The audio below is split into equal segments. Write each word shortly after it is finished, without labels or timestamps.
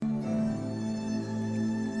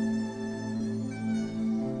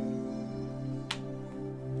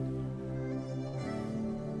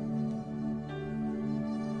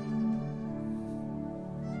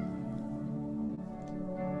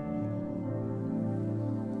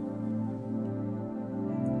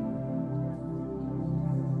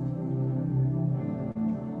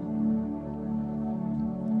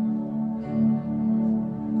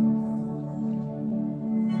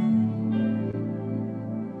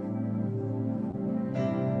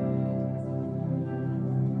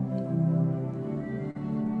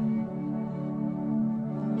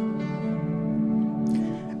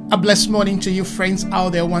A blessed morning to you, friends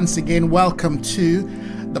out there. Once again, welcome to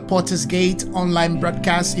the Potter's Gate online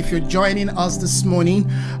broadcast. If you're joining us this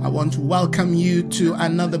morning, I want to welcome you to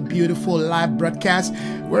another beautiful live broadcast.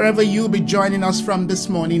 Wherever you'll be joining us from this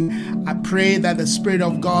morning, I pray that the Spirit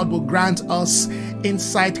of God will grant us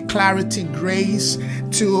insight, clarity, grace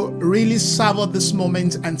to really savor this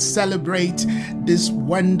moment and celebrate this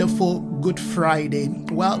wonderful Good Friday.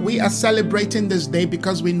 Well, we are celebrating this day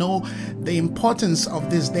because we know the importance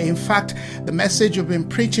of this day. In fact, the message we've been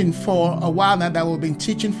preaching for a while now, that we've been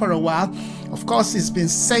teaching for a while, of course, it's been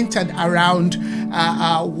centered around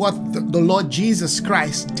what the Lord Jesus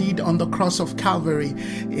Christ did on the cross of Calvary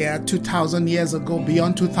 2,000 years ago,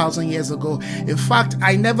 beyond 2,000 years ago. In fact,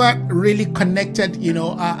 I never really connected,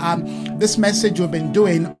 this message we've been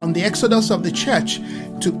doing on the Exodus of the church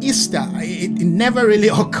to Easter. It never really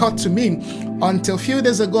occurred to me until a few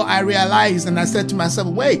days ago. I realized, and I said to myself,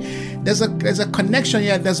 wait, there's a connection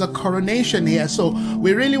here, there's a coronation here. So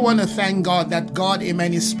we really want to thank God that God,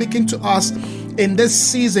 amen, is speaking to us in this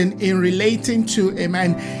season in relating to,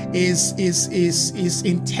 amen, is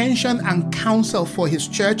intention and counsel for his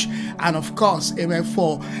church, and of course, amen,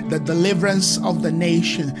 for the deliverance of the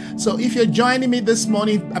nation. So if you're joining me this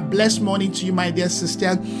morning, a blessed morning to you, my dear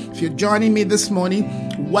sister. If you're joining me this morning,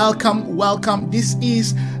 welcome. This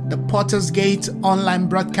is the Potter's Gate online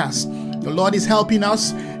broadcast. The Lord is helping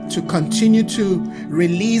us to continue to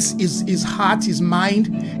release his heart, his mind,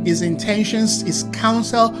 his intentions, his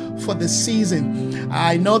counsel for the season.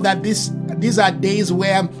 I know that these are days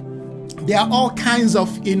where there are all kinds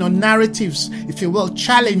of narratives, if you will,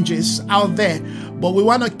 challenges out there. But we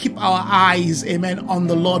want to keep our eyes, amen, on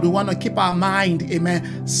the Lord. We want to keep our mind,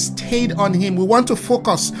 amen, stayed on him. We want to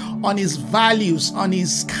focus on his values, on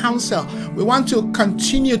his counsel. We want to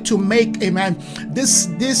continue to make, amen, this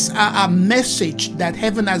message that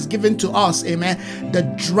heaven has given to us, amen, the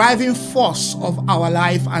driving force of our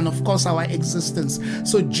life and, of course, our existence.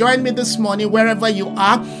 So join me this morning, wherever you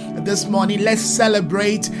are this morning. Let's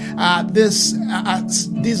celebrate this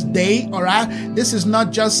day, all right? This is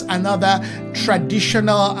not just another traditional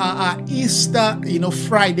Easter,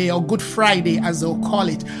 Friday or Good Friday, as they'll call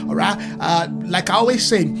it. All right, like I always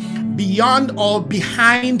say, beyond or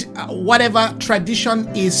behind whatever tradition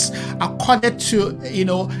is accorded to,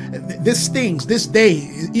 these things, this day,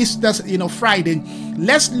 Easter, Friday.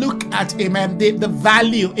 Let's look at, amen, the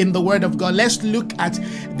value in the Word of God. Let's look at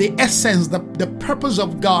the essence, the purpose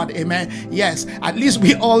of God, amen. Yes, at least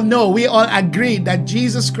we all know, we all agree that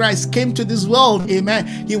Jesus Christ came to this world, amen.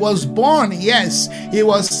 He was born, yes. He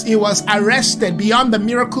was arrested beyond the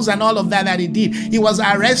miracles and all of that he did. He was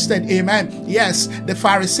arrested, amen. Yes, the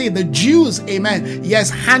Pharisee, the Jews, amen. Yes,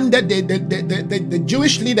 handed the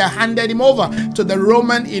Jewish leader handed him over to the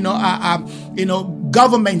Roman,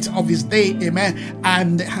 government of his day, amen,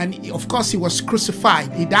 and of course he was crucified.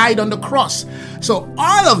 He died on the cross. So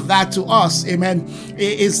all of that to us, amen,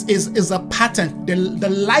 is a pattern. The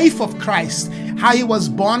life of Christ, how he was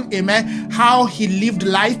born, amen, how he lived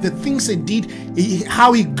life, the things he did,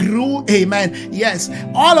 how he grew, amen. Yes,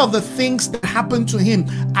 all of the things that happened to him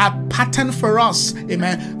are pattern for us,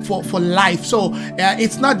 amen, for life. So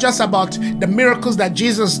it's not just about the miracles that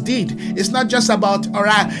Jesus did. It's not just about,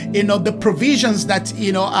 the provisions that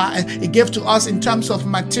he gave to us in terms of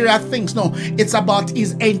material things. No, it's about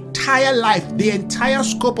his entire life. The entire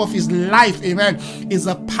scope of his life, amen, is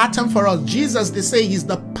a pattern for us. Jesus, they say, he's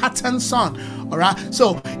the pattern son. All right.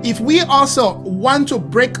 So if we also want to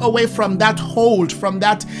break away from that hold, from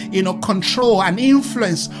that, control and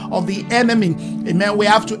influence of the enemy, amen, we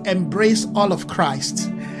have to embrace all of Christ.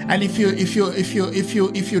 And if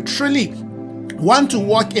you truly want to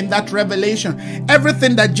walk in that revelation,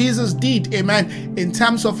 everything that Jesus did, amen, in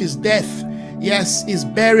terms of his death, yes, his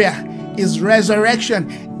burial, his resurrection,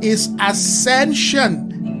 his ascension,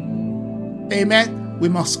 amen, we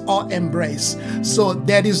must all embrace. So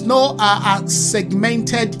there is no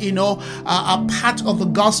segmented, part of the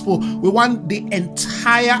gospel. We want the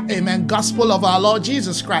entire, amen, gospel of our Lord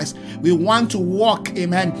Jesus Christ. We want to walk,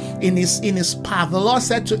 amen, in his path. The Lord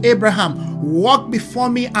said to Abraham, walk before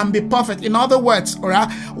me and be perfect. In other words, all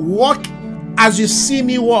right, walk as you see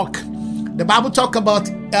me walk. The Bible talk about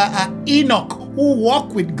Enoch, who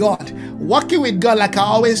walked with God. Walking with God, like I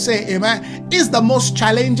always say, amen, is the most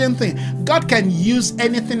challenging thing. God can use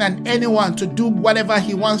anything and anyone to do whatever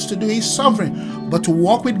he wants to do. He's sovereign. But to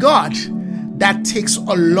walk with God, that takes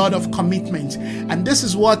a lot of commitment. And this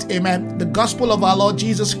is what, amen, the gospel of our Lord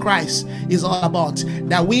Jesus Christ is all about.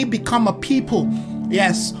 That we become a people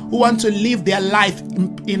yes, who want to live their life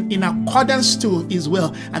in accordance to his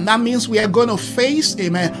will. And that means we are going to face,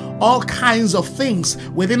 amen, all kinds of things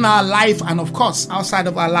within our life and of course outside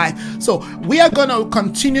of our life. So we are going to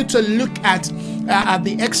continue to look at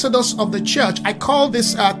the exodus of the church. I call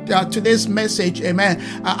this today's message, amen,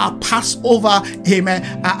 a Passover,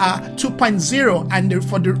 amen, 2.0.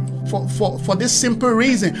 And for this simple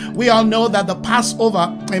reason, we all know that the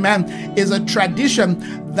Passover, amen, is a tradition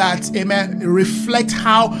that, amen, reflects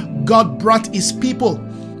how God brought his people,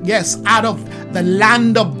 yes, out of the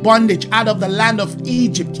land of bondage, out of the land of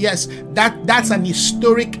Egypt. Yes, that's an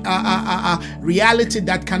historic reality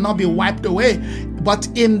that cannot be wiped away. But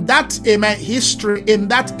in that, amen, history, in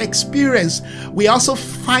that experience, we also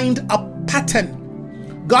find a pattern.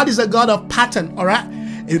 God is a God of pattern, all right?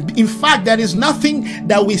 In fact, there is nothing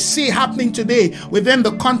that we see happening today within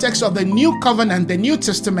the context of the New Covenant, the New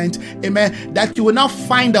Testament, amen, that you will not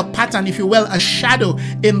find a pattern, if you will, a shadow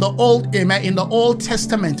in the Old, amen, in the Old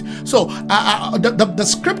Testament. So the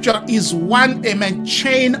scripture is one, amen,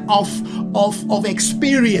 chain of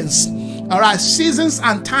experience. All right, seasons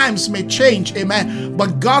and times may change, amen,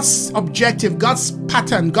 but God's objective, God's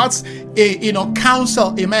pattern, God's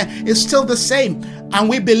counsel, amen, is still the same. And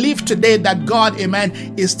we believe today that God, amen,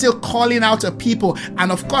 is still calling out a people. And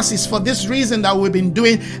of course, it's for this reason that we've been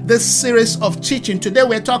doing this series of teaching. Today,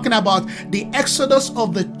 we're talking about the exodus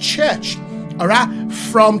of the church. All right,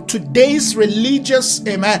 from today's religious,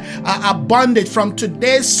 amen, bondage, from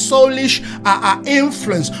today's soulish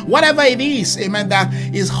influence, whatever it is, amen, that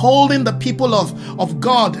is holding the people of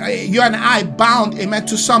God, you and I, bound, amen,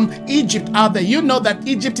 to some Egypt out there. You know that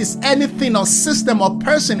Egypt is anything or system or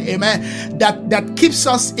person, amen, that keeps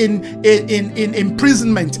us in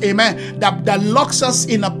imprisonment, amen, that locks us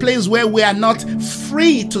in a place where we are not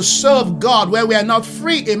free to serve God, where we are not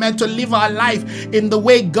free, amen, to live our life in the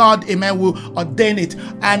way God, amen, will ordain it.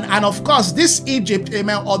 And of course, this Egypt,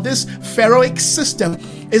 amen, or this Pharaohic system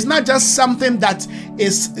is not just something that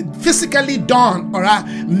is physically done, all right?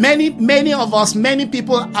 Many of us, many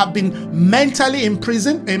people have been mentally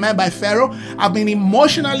imprisoned, amen, by Pharaoh, have been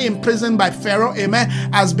emotionally imprisoned by Pharaoh, amen,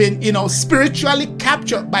 has been, spiritually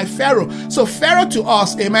captured by Pharaoh. So Pharaoh to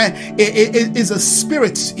us, amen, is a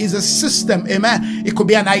spirit, is a system, amen. It could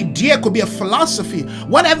be an idea, it could be a philosophy,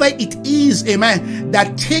 whatever it is, amen,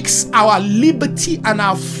 that takes our liberty and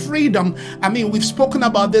our freedom. I mean, we've spoken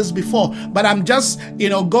about this before, but I'm just,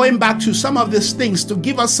 going back to some of these things to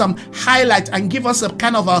give us some highlight and give us a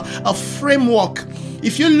kind of a framework.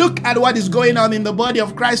 If you look at what is going on in the body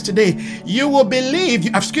of Christ today, you will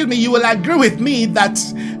you will agree with me that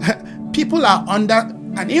people are under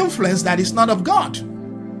an influence that is not of God.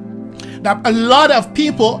 That a lot of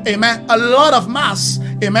people, amen, a lot of mass,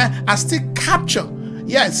 amen, are still captured,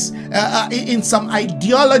 yes, in some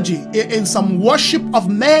ideology, in some worship of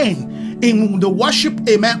men, in the worship,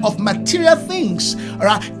 amen, of material things. All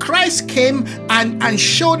right, Christ came and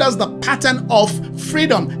showed us the pattern of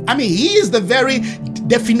freedom. I mean, he is the very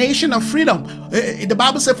definition of freedom. The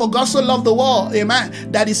Bible says, for God so loved the world,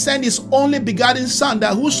 amen, that he sent his only begotten son,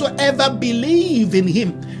 that whosoever believe in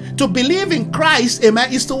him. To believe in Christ,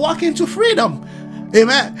 amen, is to walk into freedom.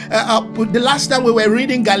 Amen. The last time we were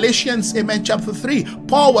reading Galatians, amen, chapter 3,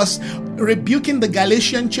 Paul was rebuking the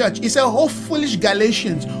Galatian church. He said, "Oh, foolish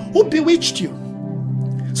Galatians, who bewitched you?"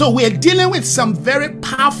 So we're dealing with some very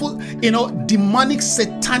powerful, demonic,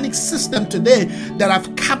 satanic system today that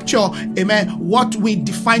have captured, amen, what we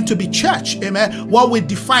define to be church, amen, what we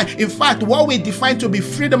define to be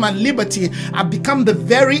freedom and liberty have become the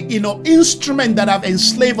very, instrument that have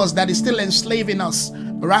enslaved us, that is still enslaving us.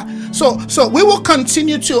 All right. So we will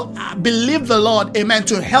continue to believe the Lord, amen,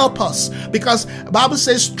 to help us, because the Bible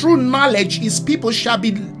says through knowledge his people shall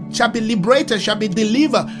be liberated, shall be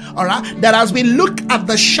delivered. All right. That as we look at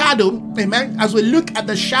the shadow, amen, as we look at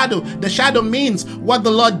the shadow means what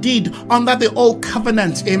the Lord did under the old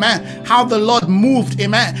covenant, amen, how the Lord moved,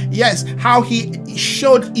 amen, yes, how he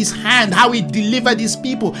showed his hand, how he delivered his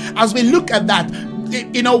people. As we look at that,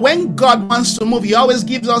 when God wants to move, he always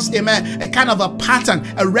gives us, amen, a kind of a pattern,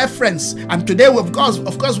 a reference. And today, of course,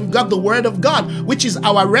 we've got the word of God, which is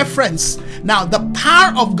our reference. Now, the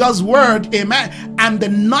power of God's word, amen, and the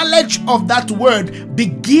knowledge of that word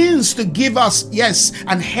begins to give us, yes,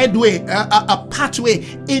 an headway, a pathway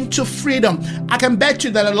into freedom. I can bet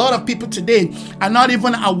you that a lot of people today are not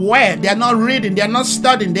even aware. They are not reading. They are not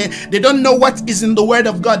studying. They don't know what is in the word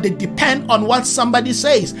of God. They depend on what somebody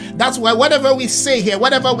says. That's why whatever we say here,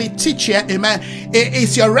 whatever we teach here, amen,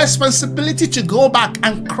 it's your responsibility to go back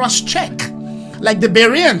and cross-check. like the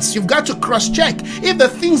Bereans. You've got to cross-check if the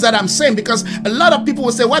things that I'm saying, because a lot of people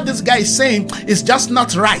will say what this guy is saying is just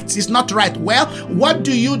not right. It's not right. Well, what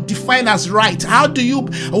do you define as right? How do you,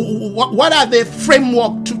 what are the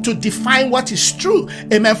framework to define what is true,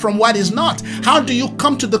 amen, from what is not? How do you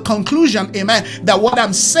come to the conclusion, amen, that what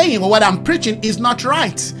I'm saying or what I'm preaching is not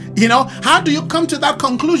right? You know, how do you come to that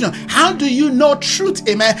conclusion? How do you know truth,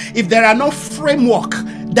 amen, if there are no framework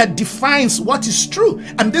that defines what is true?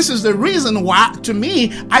 And this is the reason why, to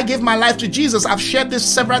me, I gave my life to Jesus. I've shared this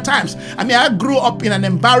several times. I mean, I grew up in an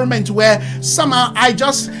environment where somehow I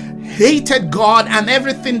just hated God and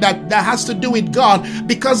everything that has to do with God,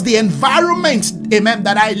 because the environment, amen,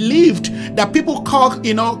 that I lived, that people call,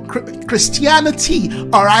 you know, Christianity,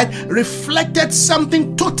 all right, reflected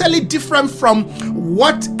something totally different from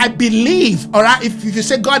what I believe, all right. If you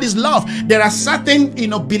say God is love, there are certain, you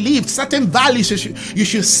know, beliefs, certain values you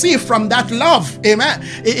should see from that love, amen.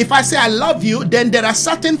 If I say I love you, then there are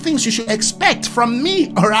certain things you should expect from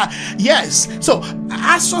me, all right. Yes. So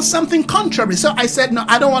I saw something contrary, so I said, no,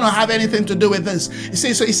 I don't want to have anything to do with this.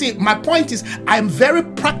 You see, my point is, I'm very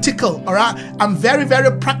practical, all right. I'm very,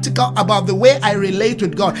 very practical about the way I relate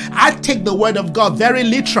with God. I take the word of God very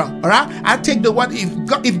literal, all right. I take the word,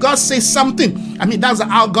 if God says something, I mean, that's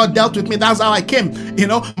how God dealt with me. That's how I came. You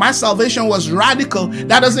know, my salvation was radical.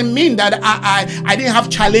 That doesn't mean that I didn't have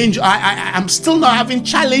challenge. I'm still not having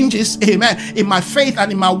challenges, amen, in my faith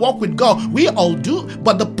and in my walk with God. We all do.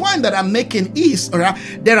 But the point that I'm making is, all right,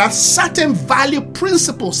 there are certain value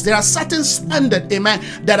principles, there are certain standards, amen,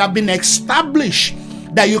 that have been established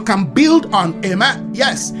that you can build on, amen.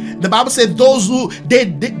 Yes, the Bible says those who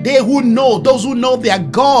who know their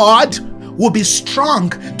God will be strong.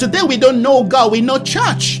 Today we don't know God, we know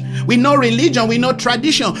church, we know religion, we know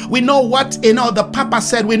tradition, we know what, you know, the Papa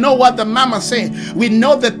said, we know what the Mama said, we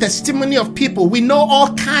know the testimony of people, we know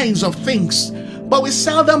all kinds of things, but we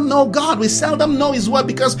seldom know God, we seldom know His word,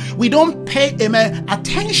 because we don't pay, amen,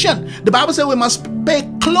 attention. The Bible says we must pay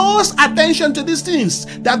close attention to these things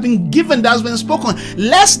that have been given, that has been spoken,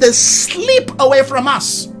 lest they slip away from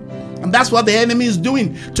us. And that's what the enemy is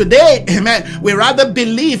doing today, amen. We rather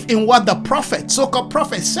believe in what the prophets, so-called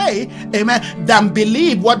prophets, say, amen, than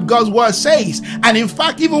believe what God's word says. And in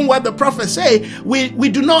fact, even what the prophets say, we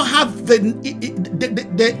do not have the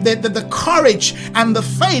courage and the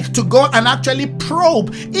faith to go and actually probe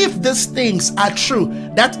if these things are true.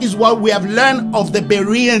 That is what we have learned of the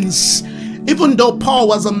Bereans. Even though Paul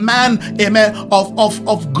was a man, amen,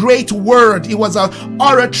 of great word, he was an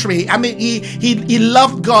oratory. I mean, he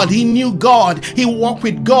loved God, he knew God, he walked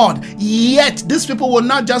with God. Yet these people will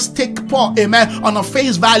not just take Paul, amen, on a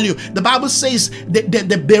face value. The Bible says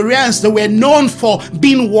the Bereans, they were known for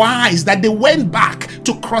being wise, that they went back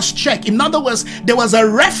to cross-check. In other words, there was a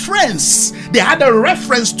reference. They had a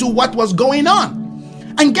reference to what was going on.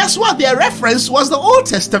 And guess what? Their reference was the Old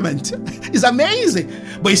Testament. It's amazing.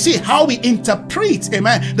 But you see, how we interpret,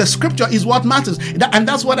 amen, the scripture is what matters. And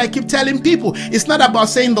that's what I keep telling people. It's not about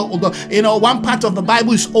saying you know, one part of the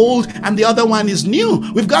Bible is old and the other one is new.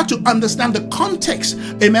 We've got to understand the context,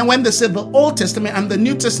 amen. When they say the Old Testament and the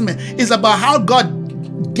New Testament is about how God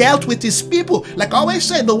dealt with his people. Like I always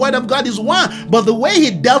say, the word of God is one, but the way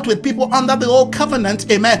he dealt with people under the old covenant,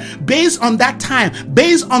 amen, based on that time,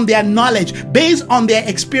 based on their knowledge, based on their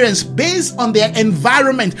experience, based on their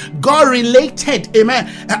environment, God related,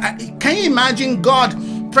 amen. Can you imagine God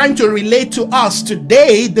trying to relate to us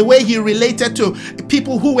today the way he related to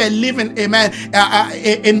people who were living, amen,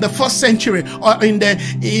 in the first century or in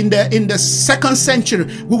the second century?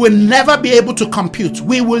 We will never be able to compute.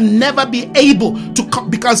 We will never be able to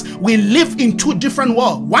because we live in two different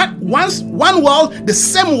worlds. One world, the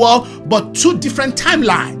same world, but two different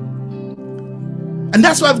timelines. And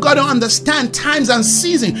that's why I've got to understand times and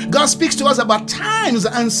season. God speaks to us about times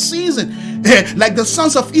and season. Like the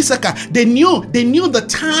sons of Issachar, they knew the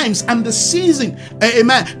times and the season.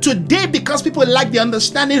 Amen. Today, because people lack the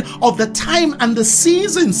understanding of the time and the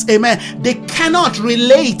seasons, amen, they cannot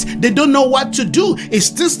relate. They don't know what to do. It's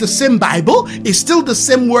still the same Bible. It's still the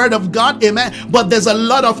same word of God, amen. But there's a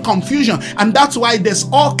lot of confusion. And that's why there's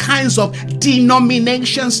all kinds of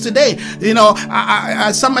denominations today. You know,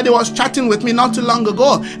 somebody was chatting with me not too long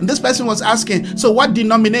ago, and this person was asking, so what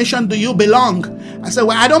denomination do you belong? I said,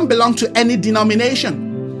 well, I don't belong to any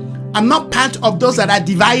denomination. I'm not part of those that are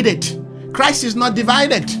divided. Christ is not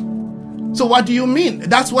divided. So what do you mean?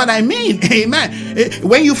 That's what I mean. Amen.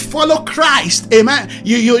 When you follow Christ, amen,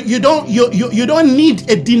 you don't need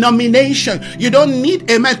a denomination. You don't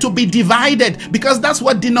need, amen, to be divided, because that's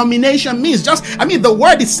what denomination means. The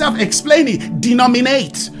word itself explaining,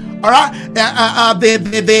 denominate. All right,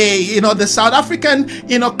 the South African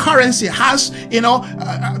currency has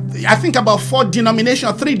I think about 4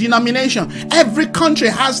 denominations, 3 denominations. Every country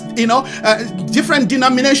has different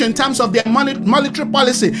denomination in terms of their monetary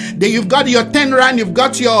policy. Then you've got your 10 rand, you've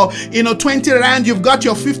got your 20 rand, you've got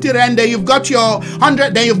your 50 rand, then you've got your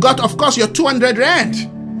 100, then you've got of course your 200 rand.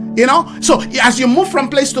 So as you move from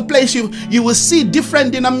place to place, you will see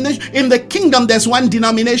different denominations. In the kingdom, there's one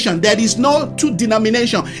denomination. There is no 2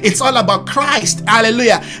 denominations. It's all about Christ.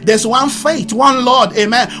 Hallelujah. There's one faith, one Lord.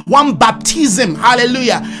 Amen. One baptism.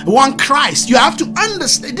 Hallelujah. One Christ. You have to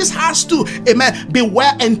understand. This has to, amen, be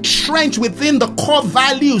well entrenched within the core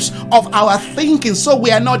values of our thinking, so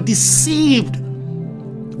we are not deceived.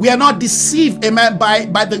 We are not deceived, amen,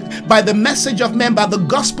 by the message of men, by the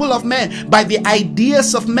gospel of men, by the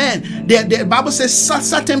ideas of men. The Bible says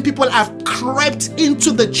certain people have crept into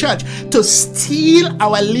the church to steal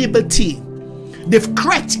our liberty. They've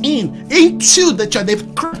crept into the church.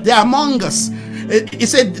 They're among us. It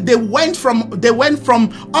said they went from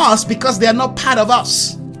us because they are not part of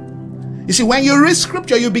us. You see, when you read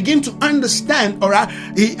scripture, you begin to understand, all right,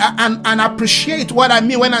 and appreciate what I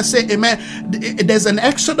mean when I say, amen, there's an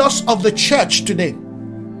exodus of the church today.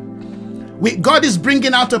 God is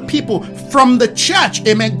bringing out a people from the church,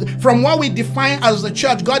 amen. From what we define as the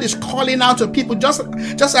church, God is calling out a people just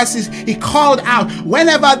as He called out.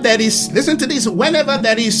 Whenever there is, listen to this, whenever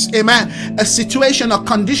there is, amen, a situation or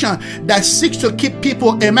condition that seeks to keep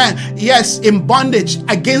people, amen, yes, in bondage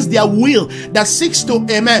against their will, that seeks to,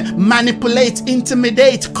 amen, manipulate,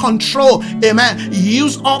 intimidate, control, amen,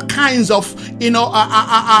 use all kinds of,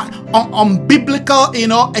 unbiblical,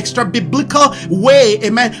 extra biblical way,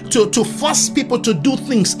 amen, to force people to do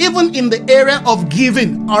things, even in the area of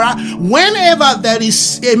giving. All right, whenever there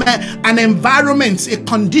is, amen, an environment, a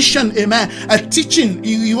condition, amen, a teaching,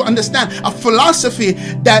 you understand, a philosophy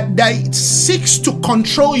that seeks to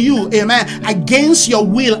control you, amen, against your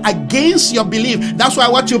will, against your belief. That's why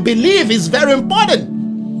what you believe is very important.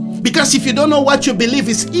 Because if you don't know what you believe,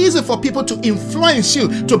 it's easy for people to influence you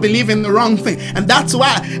to believe in the wrong thing. And that's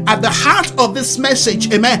why at the heart of this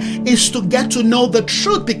message, amen, is to get to know the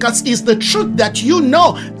truth, because it's the truth that you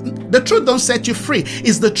know. The truth don't set you free.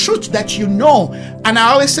 It's the truth that you know. And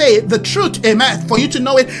I always say the truth, amen, for you to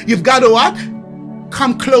know it, you've got to what?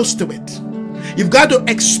 Come close to it. You've got to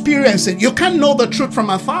experience it. You can't know the truth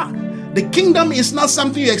from afar. The kingdom is not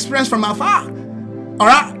something you experience from afar. All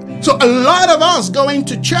right? So a lot of us going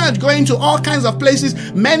to church, going to all kinds of places.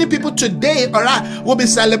 Many people today, all right, will be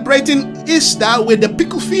celebrating Easter with the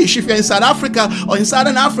pickle fish. If you're in South Africa or in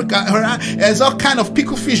Southern Africa, all right, there's all kind of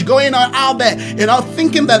pickle fish going on out there,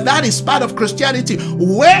 thinking that is part of Christianity.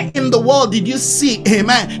 Where in the world did you see,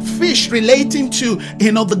 amen, fish relating to,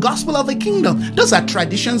 the gospel of the kingdom? Those are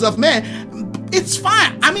traditions of men. It's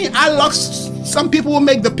fine. I mean, I love some people will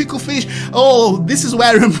make the pickle fish. Oh, this is where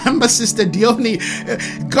I remember Sister Dione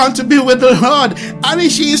gone to be with the Lord. I mean,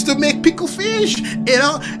 she used to make pickle fish.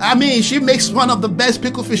 I mean, she makes one of the best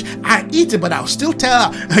pickle fish. I eat it, but I'll still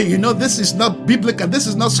tell her, this is not biblical. This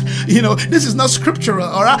is not, this is not scriptural.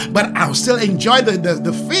 All right, but I'll still enjoy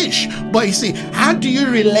the fish. But you see, how do you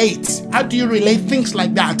relate? How do you relate things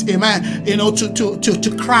like that? Amen.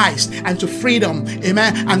 To Christ and to freedom.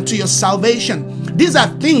 Amen. And to your salvation. These are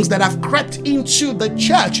things that have crept into the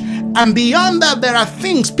church. And beyond that, there are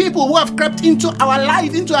people who have crept into our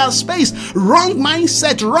life, into our space, wrong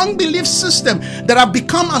mindset, wrong belief system that have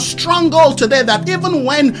become a stronghold today, that even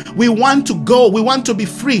when we want to go, we want to be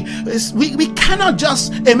free, we cannot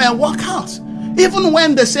just, amen, walk out. Even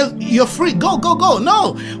when they say you're free, go.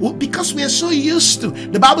 No, because we are so used to.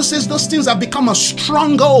 The Bible says those things have become a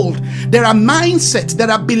stronghold. There are mindsets, there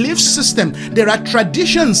are belief systems, there are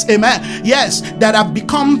traditions, amen, yes, that have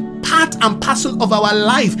become part and parcel of our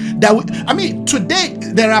life. Today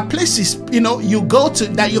there are places you go to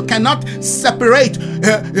that you cannot separate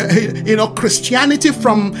Christianity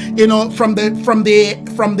from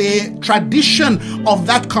the tradition of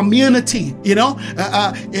that community.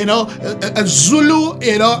 Zulu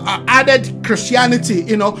added Christianity,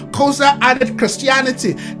 Xhosa added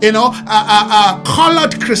Christianity,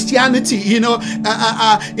 colored Christianity,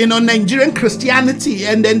 Nigerian Christianity,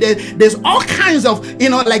 and then there's all kinds of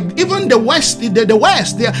like even the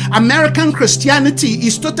American Christianity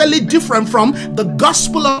is totally different from the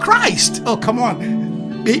gospel of Christ. Oh, come on.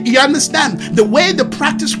 You understand? The way they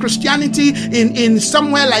practice Christianity in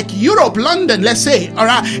somewhere like Europe, London, let's say, all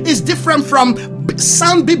right, is different from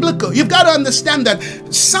sound biblical. You've got to understand that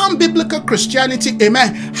sound biblical Christianity,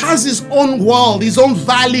 amen, has his own world, his own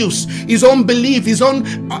values, his own belief, his own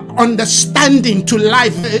understanding to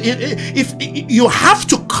life. If you have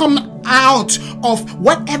to come out of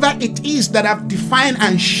whatever it is that have defined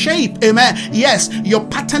and shaped, amen, yes, your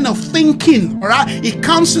pattern of thinking, all right? It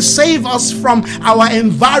comes to save us from our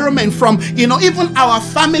environment, from, even our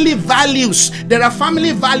family values. There are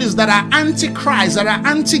family values that are anti-Christ, that are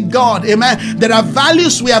anti-God, amen. There are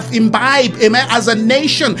values we have imbibed, amen, as a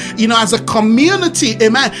nation, as a community,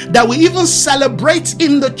 amen, that we even celebrate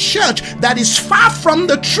in the church that is far from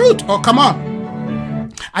the truth. Oh, come on.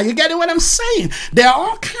 Are you getting what I'm saying? There are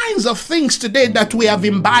all kinds of things today that we have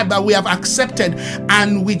imbibed, that we have accepted,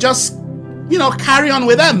 and we just, carry on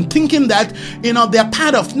with them, thinking that, they're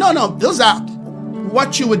part of. No, those are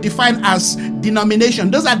what you would define as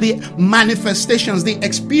denomination. Those are the manifestations, the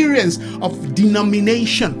experience of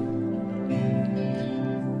denomination.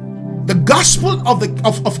 The gospel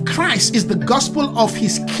of Christ is the gospel of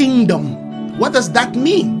his kingdom. What does that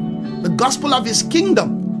mean? The gospel of his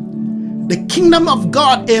kingdom. The kingdom of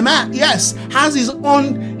God, amen, yes, has his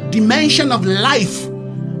own dimension of life.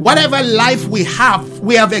 Whatever life we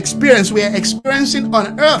have experienced, we are experiencing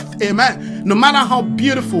on earth, amen. No matter how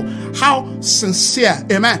beautiful, how sincere,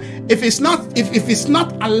 amen. If it's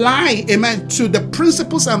not aligned, amen, to the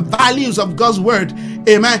principles and values of God's word,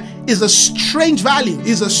 amen, is a strange value,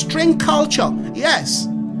 is a strange culture, yes.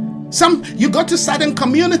 You go to certain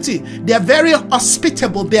community, they are very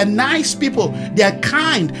hospitable, they are nice people, they are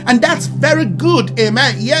kind, and that's very good,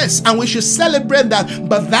 amen, yes, and we should celebrate that,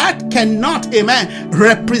 but that cannot, amen,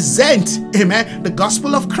 represent, amen, the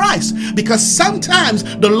gospel of Christ, because sometimes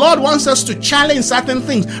the Lord wants us to challenge certain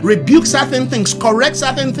things, rebuke certain things, correct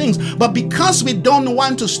certain things, but because we don't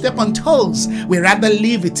want to step on toes, we rather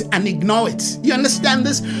leave it and ignore it. You understand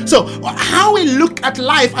this? So how we look at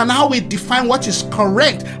life and how we define what is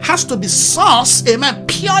correct has to be sourced, amen,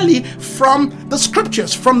 purely from the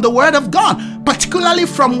scriptures, from the word of God, particularly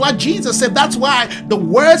from what Jesus said. That's why the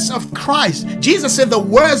words of Christ, Jesus said, the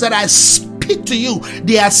words that I speak to you,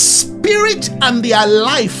 they are spirit and they are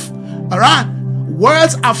life. All right,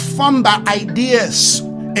 words are formed by ideas.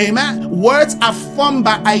 Amen. Words are formed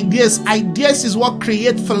by ideas. Ideas is what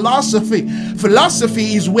creates philosophy.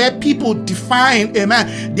 Philosophy is where people define,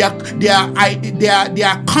 amen,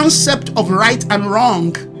 their concept of right and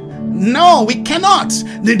wrong. No, we cannot.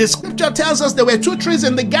 The scripture tells us there were two trees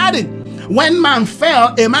in the garden. When man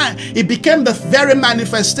fell, amen, it became the very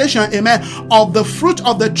manifestation, amen, of the fruit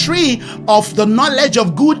of the tree of the knowledge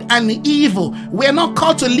of good and evil. We are not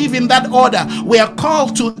called to live in that order. We are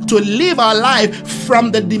called to live our life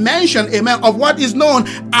from the dimension, amen, of what is known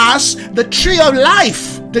as the tree of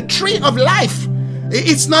life. The tree of life.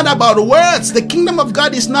 It's not about words. The kingdom of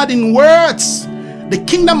God is not in words. The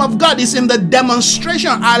kingdom of God is in the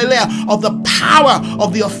demonstration, hallelujah, of the power,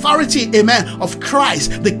 of the authority, amen, of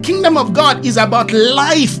Christ. The kingdom of God is about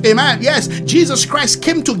life, amen. Yes, Jesus Christ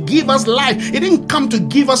came to give us life. He didn't come to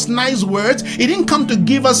give us nice words. He didn't come to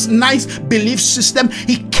give us nice belief system.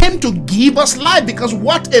 He came to give us life, because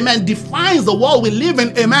what, amen, defines the world we live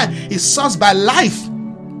in, amen, is sourced by life.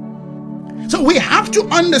 So we have to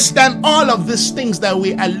understand all of these things that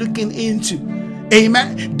we are looking into.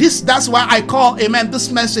 Amen. That's why I call, amen,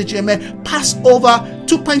 this message, amen, Passover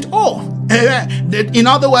 2.0. In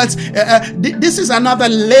other words, this is another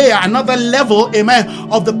layer, another level, amen,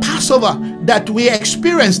 of the Passover that we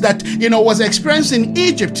experienced, that, was experienced in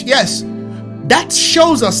Egypt. Yes. That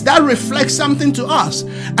shows us, that reflects something to us.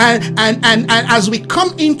 And as we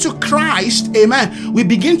come into Christ, amen, we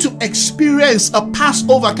begin to experience a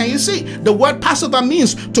Passover. Can you see? The word Passover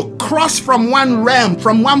means to cross from one realm,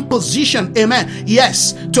 from one position, amen,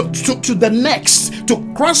 yes, to the next, to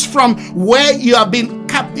cross from where you have been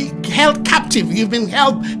held captive, you've been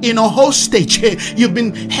held in a hostage, you've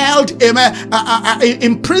been held, amen,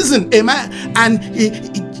 in prison, amen, and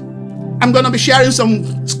I'm going to be sharing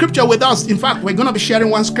some scripture with us. In fact, we're going to be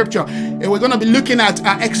sharing one scripture. We're going to be looking at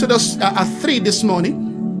Exodus 3 this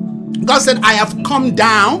morning. God said, I have come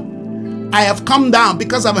down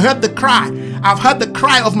because I've heard the cry. I've heard the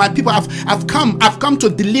cry of my people. I've come to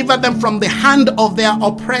deliver them from the hand of their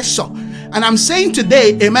oppressor. And I'm saying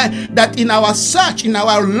today, amen, that in our search, in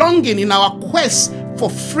our longing, in our quest for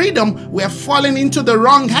freedom, we are falling into the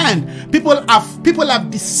wrong hand. People have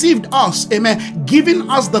deceived us, amen, giving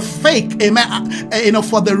us the fake, amen,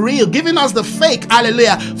 for the real, giving us the fake,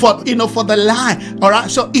 hallelujah, for the lie. All right.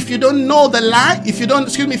 So if you don't know the lie, if you don't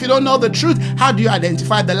know the truth, how do you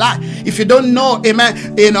identify the lie? If you don't know,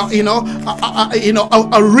 amen, a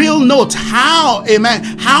real note,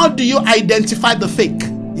 how do you identify the fake?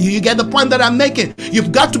 You get the point that I'm making?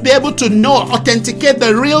 You've got to be able to know, authenticate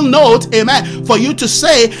the real note, amen, for you to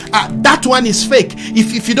say that one is fake.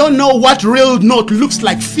 If you don't know what real note looks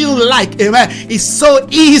like, feel like, amen, it's so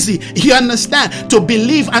easy, you understand, to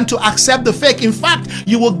believe and to accept the fake. In fact,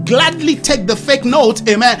 you will gladly take the fake note,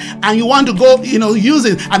 amen, and you want to go, use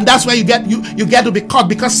it, and that's where you get to be caught,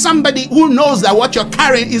 because somebody who knows that what you're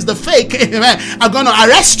carrying is the fake, amen, are going to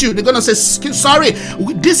arrest you. They're going to say, sorry,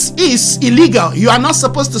 this is illegal. You are not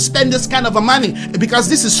supposed to spend this kind of a money because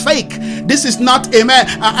this is fake. This is not, amen,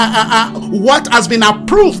 what has been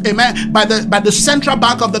approved, amen, by the central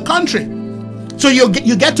bank of the country. So you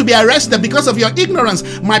get to be arrested because of your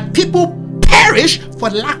ignorance. My people perish for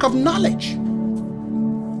lack of knowledge.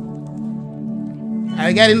 Are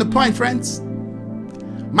you getting the point, friends?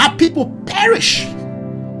 My people perish.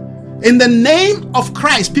 In the name of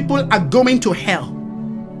Christ, people are going to hell.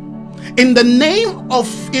 In the name of,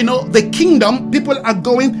 the kingdom, people are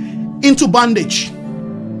going into bondage.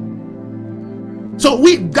 So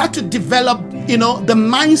we've got to develop, the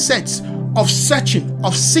mindsets of searching,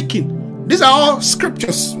 of seeking. These are all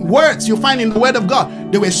scriptures, words you find in the Word of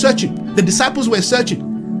God. They were searching. The disciples were searching.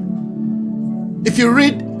 If you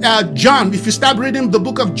read John, if you start reading the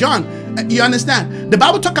book of John, you understand. The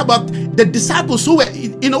Bible talk about the disciples who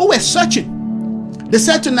were searching. They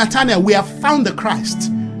said to Nathanael, "We have found the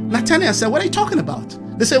Christ." Nathanael said, "What are you talking about?"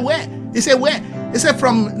 They said, "Where?" He said, "Where?" He said,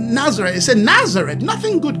 "From Nazareth." He said, "Nazareth?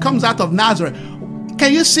 Nothing good comes out of Nazareth."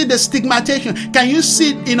 Can you see the stigmatization? Can you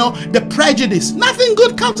see, the prejudice? Nothing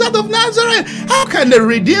good comes out of Nazareth. How can the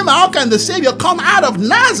Redeemer, how can the Savior come out of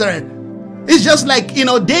Nazareth? It's just like,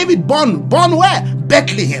 David born where?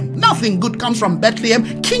 Bethlehem. Nothing good comes from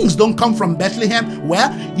Bethlehem. Kings don't come from Bethlehem.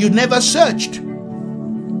 Well, you never searched.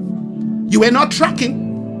 You were not tracking.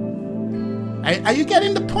 Are you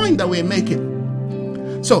getting the point that we're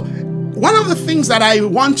making? So, one of the things that I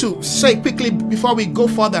want to say quickly before we go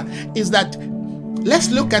further is that let's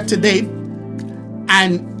look at today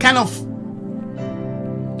and kind of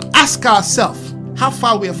ask ourselves how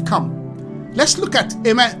far we have come. Let's look at,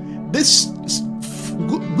 amen, this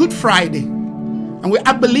Good Friday. And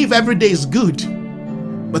I believe every day is good.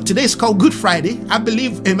 But today is called Good Friday. I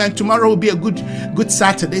believe, amen, tomorrow will be a good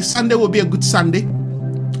Saturday. Sunday will be a good Sunday.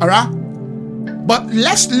 All right? But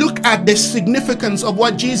let's look at the significance of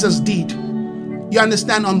what Jesus did. You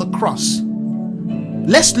understand, on the cross.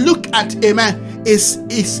 Let's look at, amen, his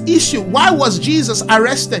issue. Why was Jesus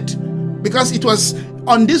arrested? Because it was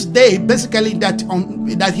on this day, basically,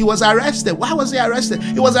 that he was arrested. Why was he arrested?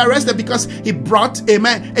 He was arrested because he brought,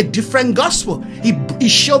 amen, a different gospel. He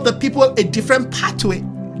showed the people a different pathway.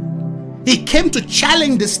 He came to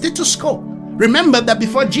challenge the status quo. Remember that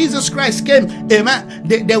before Jesus Christ came, amen,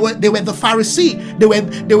 they were the Pharisees. They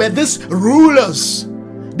were these rulers,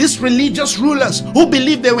 these religious rulers who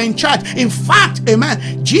believed they were in charge. In fact,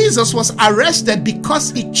 amen, Jesus was arrested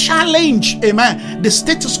because he challenged, amen, the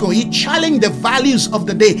status quo. He challenged the values of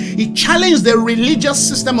the day. He challenged the religious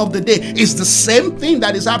system of the day. It's the same thing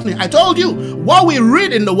that is happening. I told you, what we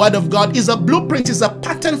read in the Word of God is a blueprint, is a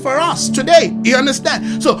pattern for us today. You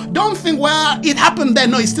understand? So don't think, well, it happened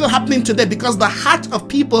then. No, it's still happening today, because the heart of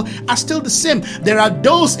people are still the same. There are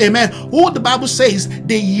those, amen, who the Bible says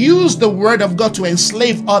they use the Word of God to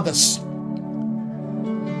enslave others.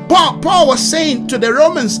 Paul was saying to the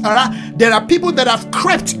Romans, there are people that have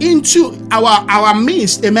crept into our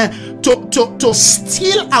midst, amen, to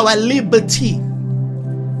steal our liberty.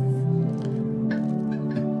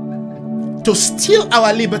 To steal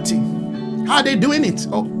our liberty. How are they doing it?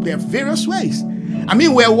 Oh, there are various ways. I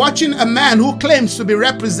mean, we're watching a man who claims to be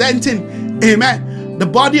representing, amen, the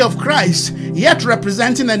body of Christ, yet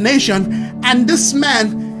representing a nation, and this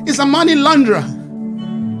man is a money launderer.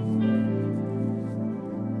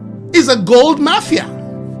 Is a gold mafia.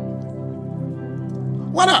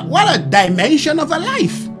 What a dimension of a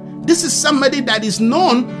life. This is somebody that is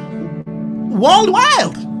known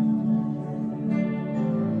worldwide.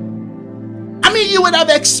 I mean, you would have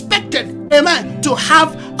expected, amen, to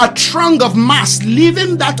have a throng of mass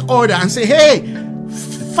leaving that order and say, hey,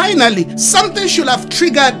 finally, something should have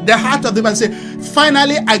triggered the heart of the man and say,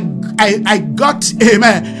 finally, I got,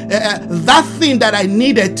 amen, that thing that I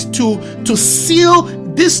needed to seal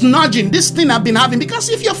this nudging, this thing I've been having. Because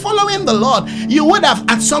if you're following the Lord, you would have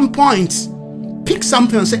at some point picked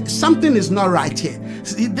something and said, something is not right here.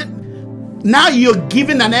 Now you're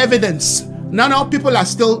giving an evidence. No, people are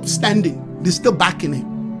still standing. They're still backing it.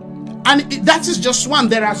 And that is just one.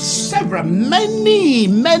 There are several,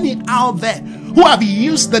 many out there who have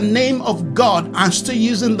used the name of God and still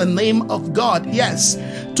using the name of God, yes,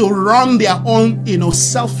 to run their own,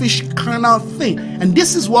 selfish carnal thing. And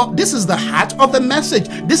this is the heart of the message.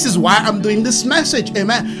 This is why I'm doing this message,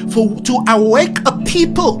 amen, to awake a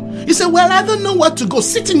people. You say, well, I don't know where to go.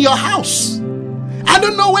 Sit in your house. I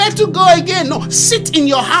don't know where to go again. No, sit in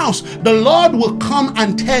your house. The Lord will come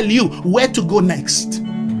and tell you where to go next.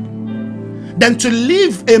 Than to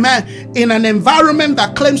live, amen, in an environment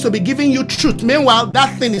that claims to be giving you truth. Meanwhile,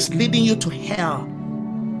 that thing is leading you to hell.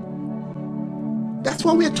 That's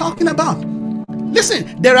what we're talking about.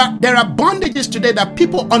 Listen, there are bondages today that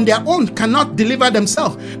people on their own cannot deliver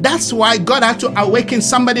themselves. That's why God had to awaken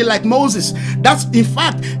somebody like Moses. That's, in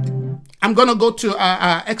fact, I'm going to go to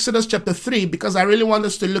Exodus chapter 3 because I really want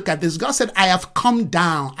us to look at this. God said, I have come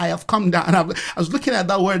down. I have come down. And I was looking at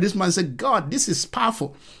that word this morning and said, God, this is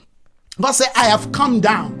powerful. God said, I have come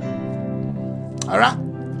down. All right.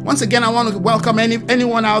 Once again, I want to welcome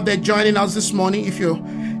anyone out there joining us this morning. If you're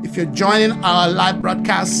joining our live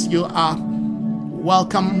broadcast, you are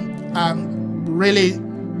welcome. Really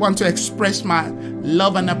want to express my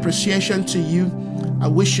love and appreciation to you. I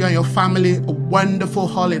wish you and your family a wonderful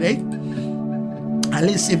holiday. At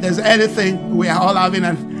least if there's anything, we are all having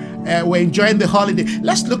and we're enjoying the holiday.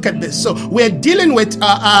 Let's look at this. So we're dealing with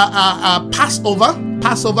Passover.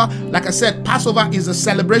 Passover, like I said, Passover is a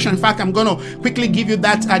celebration. In fact, I'm going to quickly give you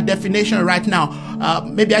that definition right now.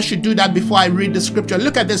 Maybe I should do that before I read the scripture.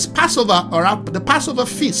 Look at this. Passover, or the Passover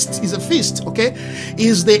feast is a feast, okay?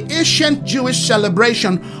 Is the ancient Jewish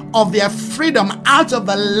celebration of their freedom out of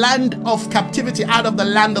the land of captivity, out of the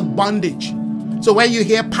land of bondage. So when you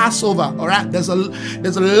hear Passover, all right, there's a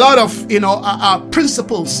lot of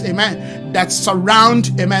principles, amen, that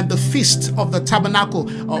surround, amen, the feast of the tabernacle,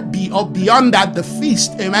 or beyond that, the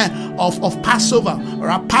feast, amen, of Passover. All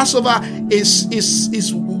right, Passover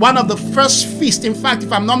is one of the first feasts. In fact,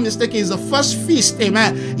 if I'm not mistaken, is the first feast,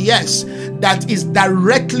 amen, yes, that is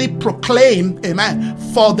directly proclaimed, amen,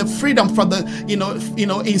 for the freedom, for the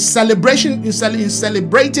in celebration, in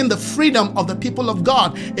celebrating the freedom of the people of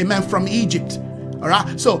God, amen, from Egypt. All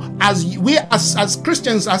right. So as we as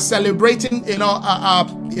Christians are celebrating,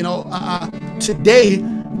 today,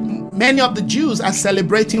 many of the Jews are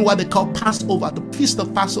celebrating what they call Passover, the feast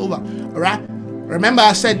of Passover. All right. Remember,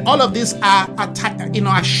 I said all of these are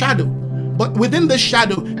a shadow, but within the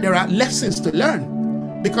shadow there are lessons to learn.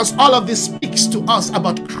 Because all of this speaks to us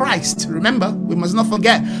about Christ. Remember, we must not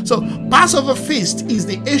forget. So Passover feast is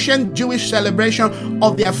the ancient Jewish celebration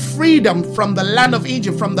of their freedom from the land of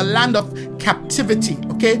Egypt, from the land of captivity.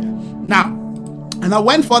 Okay? Now, and I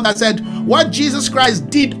went further and said, what Jesus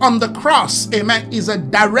Christ did on the cross, amen, is a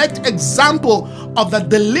direct example of the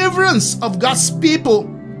deliverance of God's people,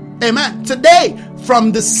 amen, today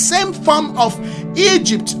from the same form of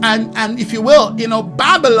Egypt and if you will,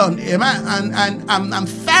 Babylon, amen, and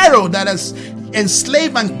Pharaoh that has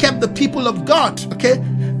enslaved and kept the people of God. Okay,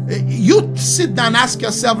 you sit down and ask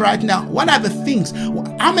yourself right now, what are the things?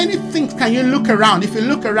 How many things can you look around? If you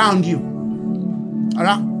look around you, all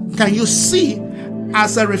right, can you see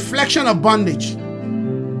as a reflection of bondage?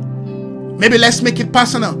 Maybe let's make it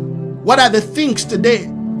personal. What are the things today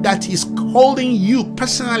that is holding you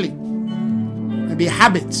personally? Maybe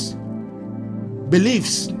habits,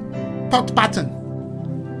 beliefs, thought pattern,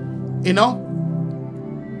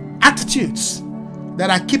 attitudes that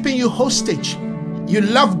are keeping you hostage. You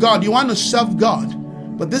love God, you want to serve God,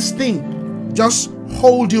 but this thing just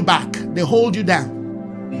hold you back. They hold you down.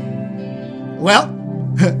 Well,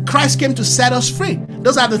 Christ came to set us free.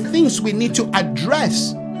 Those are the things we need to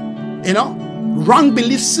address. Wrong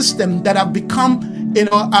belief system that have become,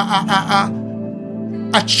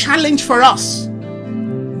 a challenge for us.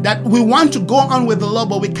 That we want to go on with the law,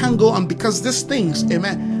 but we can't go on because these things,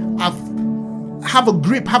 amen, have a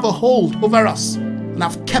grip, have a hold over us, and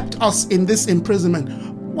have kept us in this imprisonment.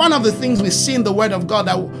 One of the things we see in the Word of God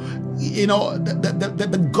that,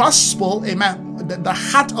 the gospel, amen, the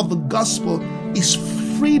heart of the gospel is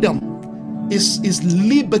freedom, is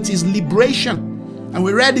liberty, is liberation. And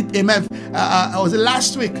we read it, amen, was it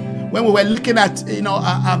last week when we were looking at,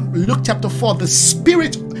 Luke chapter 4, the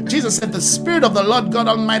Spirit, Jesus said, the Spirit of the Lord God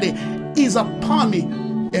Almighty is upon me,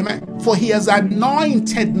 amen, for He has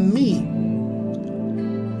anointed me.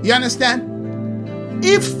 You understand?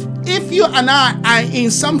 If you and I are in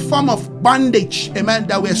some form of bondage, amen,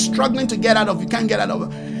 that we're struggling to get out of, you can't get out of,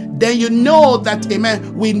 then you know that,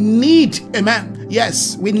 amen, we need, amen,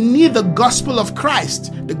 yes, we need the gospel of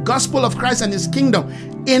Christ and His kingdom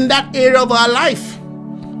in that area of our life.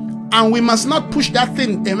 And we must not push that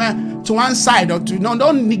thing, amen, to one side or to,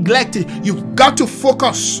 don't neglect it. You've got to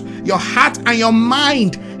focus your heart and your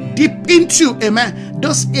mind deep into, amen,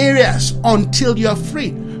 those areas until you're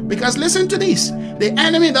free. Because listen to this, the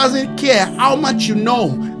enemy doesn't care how much you know.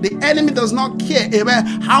 The enemy does not care, amen,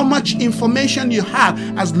 how much information you have,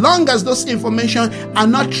 as long as those information are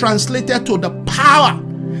not translated to the power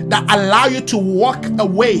that allow you to walk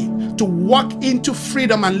away, to walk into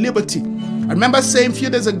freedom and liberty. I remember saying a few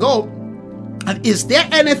days ago, and is there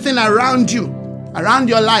anything around you, around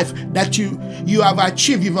your life, that you have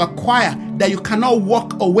achieved, you've acquired, that you cannot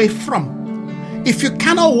walk away from? If you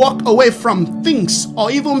cannot walk away from things or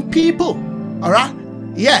even people, all right,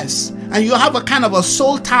 yes, and you have a kind of a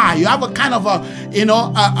soul tie, you have a kind of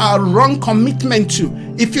a wrong commitment to,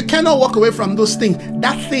 if you cannot walk away from those things,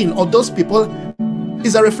 that thing or those people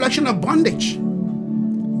is a reflection of bondage.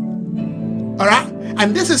 All right,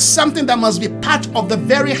 and this is something that must be part of the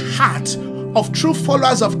very heart of true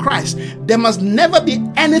followers of Christ. There must never be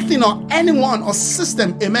anything or anyone or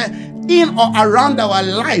system, amen, in or around our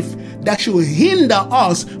life that should hinder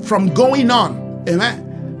us from going on. Amen.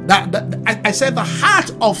 I said the heart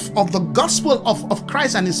of the gospel of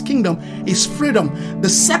Christ and his kingdom is freedom. The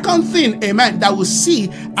second thing, amen, that we see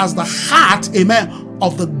as the heart, amen,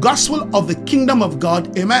 of the gospel of the kingdom of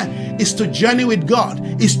God, amen, is to journey with God,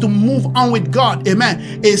 is to move on with God, amen,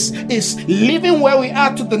 is living where we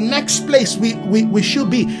are to the next place we should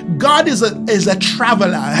be. God is a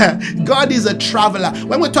traveler. God is a traveler.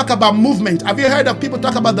 When we talk about movement, have you heard of people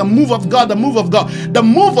talk about the move of God? The move of God. The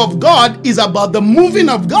move of God is about the moving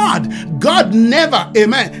of God. God never,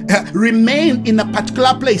 amen, remain in a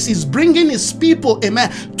particular place. He's bringing his people,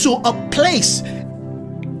 amen, to a place.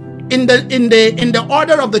 In the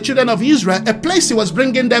order of the children of Israel, a place he was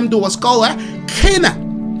bringing them to was called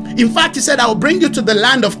Canaan. In fact, he said, I will bring you to the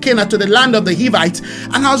land of Canaan, to the land of the Hivites.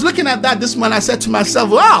 And I was looking at that this morning. I said to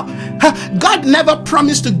myself, wow, God never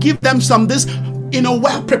promised to give them this,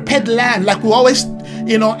 well-prepared land like we always,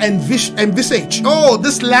 envisage. Oh,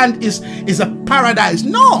 this land is a paradise.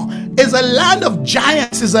 No, it's a land of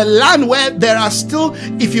giants. It's a land where there are still,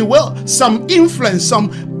 if you will, some influence,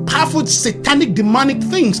 some powerful satanic demonic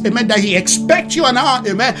things, amen, that he expects you and I,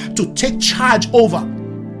 amen, to take charge over.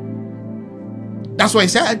 That's what he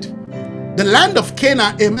said. The land of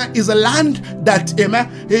Canaan, amen, is a land that, amen,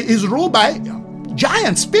 is ruled by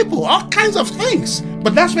giants, people, all kinds of things.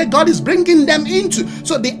 But that's where God is bringing them into.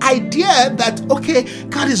 So the idea that, okay,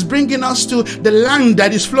 God is bringing us to the land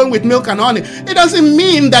that is flowing with milk and honey, it doesn't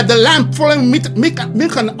mean that the land flowing with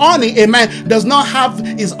milk and honey, amen, does not have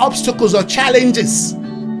its obstacles or challenges.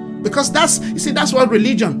 Because that's what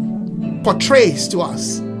religion portrays to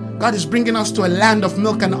us. God is bringing us to a land of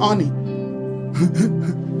milk and honey.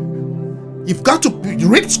 You've got to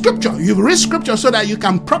read scripture. You read scripture so that you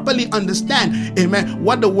can properly understand, amen,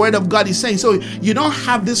 what the word of God is saying. So you don't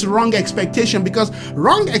have this wrong expectation, because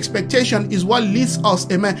wrong expectation is what leads us,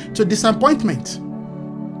 amen, to disappointment.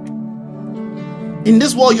 In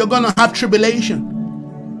this world, you're going to have tribulation.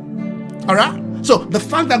 All right? So the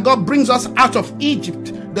fact that God brings us out of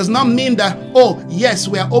Egypt does not mean that, oh, yes,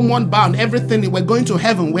 we are homeward bound, everything, we're going to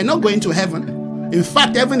heaven. We're not going to heaven. In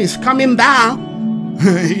fact, heaven is coming down.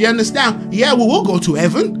 You understand? Yeah, we will go to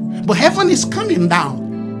heaven, but heaven is coming down.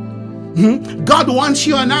 God wants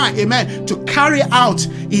you and I, amen, to carry out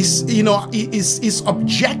his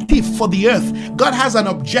objective for the earth. God has an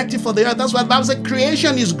objective for the earth. That's why the Bible says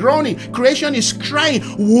creation is groaning, creation is crying,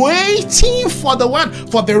 waiting for the what?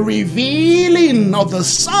 For the revealing of the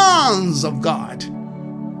sons of God.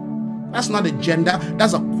 That's not a gender,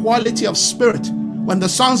 that's a quality of spirit. When the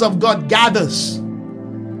sons of God gathers,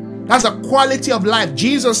 that's a quality of life.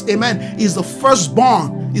 Jesus, amen, is the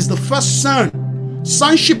firstborn, is the first son.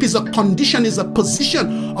 Sonship is a condition, is a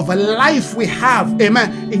position of a life we have,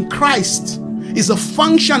 amen, in Christ. Is a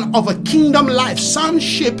function of a kingdom life.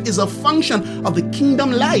 Sonship is a function of the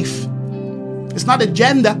kingdom life. It's not a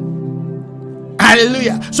gender.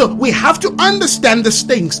 Hallelujah. So we have to understand these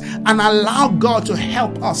things and allow God to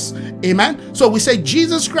help us. Amen. So we say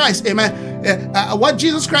Jesus Christ, amen. What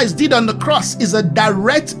Jesus Christ did on the cross is a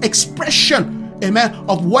direct expression, amen,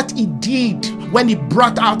 of what he did when he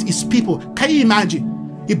brought out his people. Can you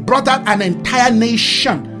imagine? He brought out an entire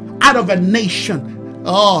nation out of a nation.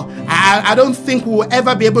 Oh, I don't think we will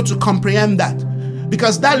ever be able to comprehend that,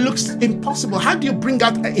 because that looks impossible. How do you bring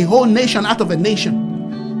out a whole nation out of a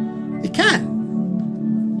nation? You can't.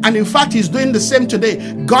 And in fact, he's doing the same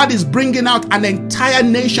today. God is bringing out an entire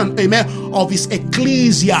nation, amen, of his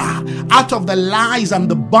ecclesia out of the lies and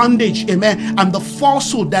the bondage, amen, and the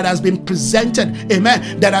falsehood that has been presented,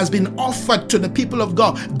 amen, that has been offered to the people of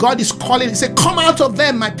God. God is calling, he said, come out of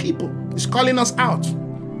them, my people. He's calling us out.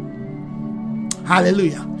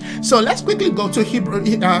 Hallelujah. So let's quickly go to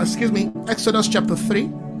Exodus chapter 3.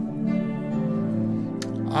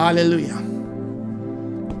 Hallelujah.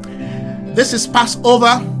 This is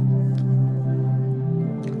Passover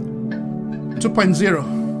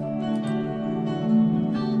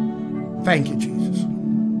 2.0. Thank you, Jesus.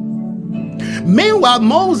 Meanwhile,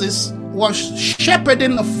 Moses was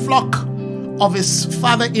shepherding a flock of his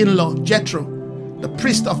father-in-law, Jethro, the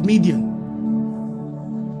priest of Midian.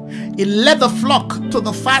 He led the flock to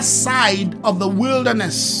the far side of the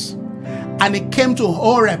wilderness, and he came to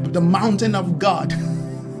Horeb, the mountain of God.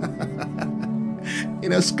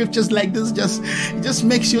 Scriptures like this just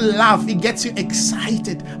makes you laugh. It gets you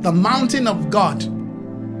excited. The mountain of God.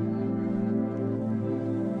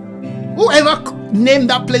 Whoever named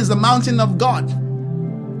that place the mountain of God?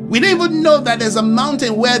 We don't even know that there's a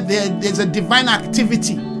mountain where there's a divine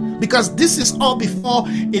activity, because this is all before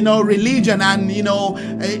religion and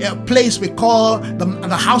a place we call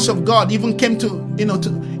the house of God even came to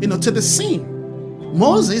to the scene.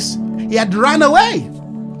 Moses, he had run away.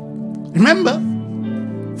 Remember,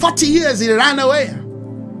 40 years he ran away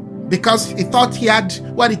because he thought he had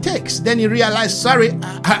what it takes. Then he realized, sorry,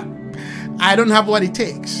 I don't have what it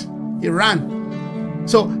takes. He ran.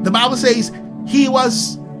 So the Bible says he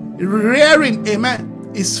was rearing,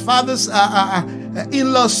 his father's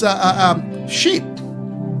in-laws sheep,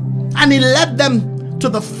 and he led them to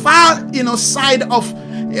the far side of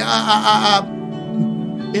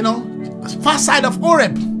far side of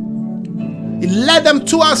Horeb. He led them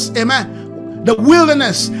towards the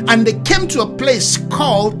wilderness, and they came to a place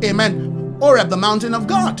called Horeb, the mountain of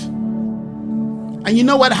God. And you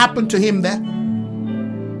know what happened to him there?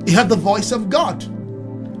 He heard the voice of God.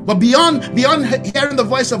 But beyond hearing the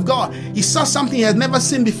voice of God, he saw something he had never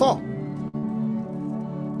seen before.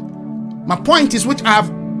 My point is, which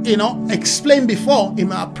I've explained before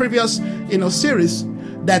in our previous series,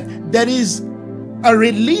 that there is a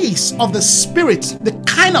release of the Spirit, the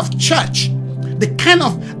kind of church, the kind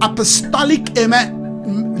of apostolic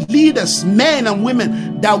leaders, men and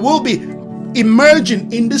women that will be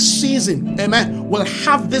emerging in this season, will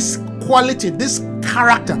have this quality, this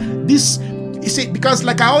character, this, you see, because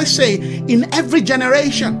like I always say, in every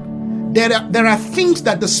generation, there are things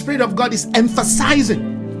that the Spirit of God is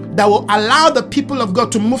emphasizing that will allow the people of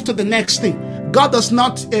God to move to the next thing. God does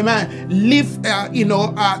not,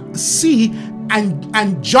 see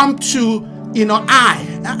and jump to,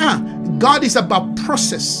 God is about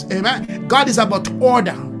process, amen. God is about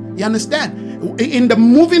order. You understand? In the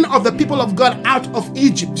moving of the people of God out of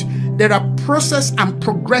Egypt, there are process and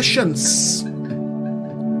progressions.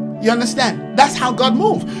 You understand? That's how God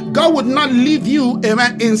moves. God would not leave you,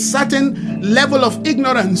 in certain level of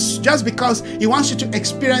ignorance just because he wants you to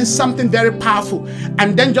experience something very powerful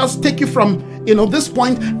and then just take you from this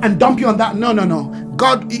point and dump you on that. No.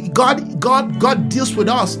 God deals with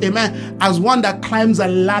us, as one that climbs a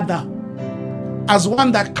ladder, as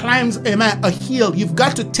one that climbs, a hill. You've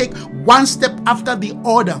got to take one step after the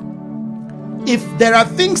other. If there are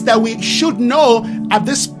things that we should know at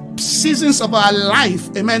this seasons of our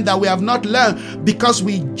life, that we have not learned because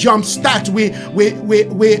we jumpstart, we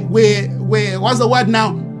what's the word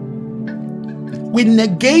now? We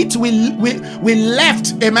negate, we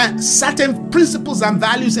left, certain principles and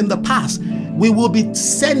values in the past. We will be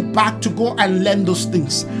sent back to go and learn those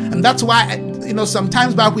things. And that's why,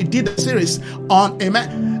 sometimes back we did a series on,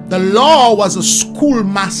 the law was a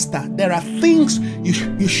schoolmaster. There are things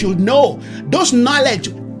you should know. Those knowledge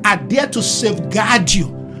are there to safeguard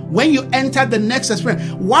you when you enter the next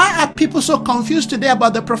experience. Why are people so confused today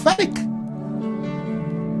about the prophetic?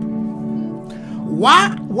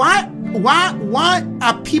 Why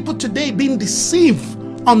are people today being deceived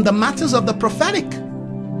on the matters of the prophetic?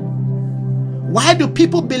 Why do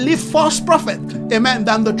people believe false prophet,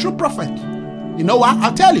 than the true prophet? You know what?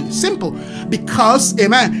 I'll tell you. Simple. Because,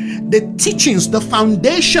 the teachings, the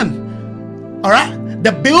foundation, all right,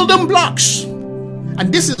 the building blocks.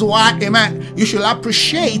 And this is why, you should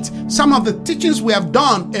appreciate some of the teachings we have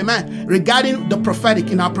done, regarding the prophetic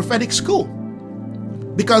in our prophetic school.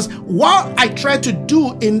 Because what I try to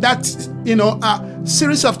do in that,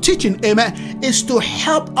 series of teaching, is to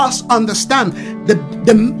help us understand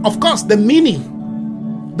of course, the meaning,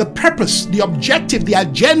 the purpose, the objective, the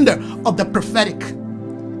agenda of the prophetic.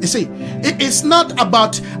 You see, it's not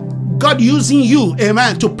about God using you,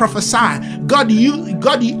 to prophesy. God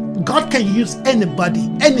can use anybody,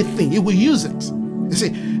 anything. He will use it. You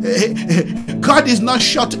see, God is not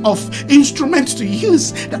short of instruments to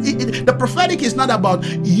use. The prophetic is not about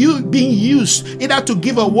you being used either to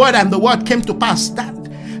give a word and the word came to pass.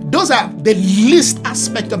 Those are the least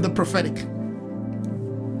aspect of the prophetic.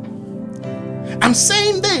 I'm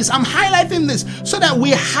saying this, I'm highlighting this so that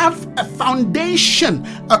we have a foundation,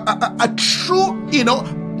 a true,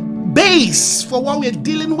 base for what we're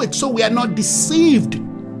dealing with, so we are not deceived.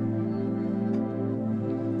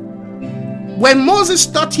 When Moses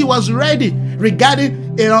thought he was ready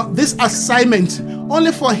regarding this assignment,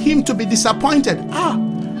 only for him to be disappointed.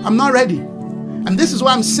 I'm not ready. And this is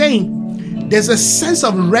what I'm saying. There's a sense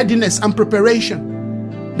of readiness and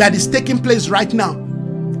preparation that is taking place right now.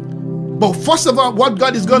 But first of all, what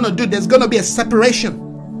God is going to do, there's going to be a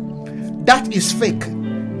separation. That is fake.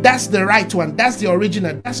 That's the right one. That's the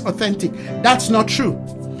original. That's authentic. That's not true.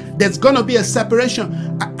 There's going to be a separation.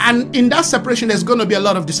 And in that separation, there's going to be a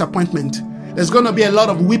lot of disappointment. There's going to be a lot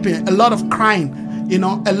of weeping, a lot of crying, a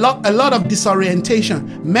lot of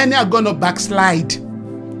disorientation. Many are going to backslide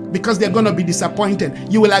because they're going to be disappointed.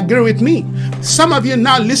 You will agree with me. Some of you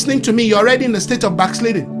now listening to me, you're already in the state of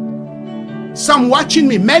backsliding. Some watching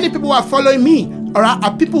me, many people who are following me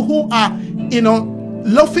are people who are,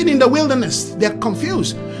 loafing in the wilderness. They're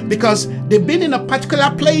confused because they've been in a particular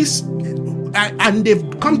place and they've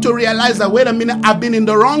come to realize that, wait a minute, I've been in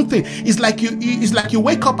the wrong thing. It's like you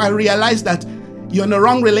wake up and realize that you're in the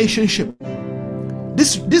wrong relationship.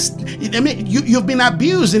 You've been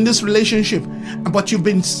abused in this relationship, but you've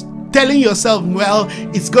been telling yourself, well,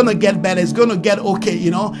 it's gonna get better, it's gonna get okay,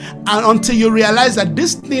 and until you realize that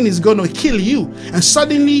this thing is gonna kill you, and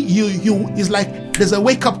suddenly it's like there's a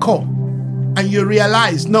wake-up call, and you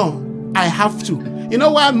realize, no, I have to. You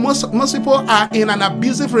know why most people are in an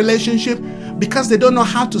abusive relationship? Because they don't know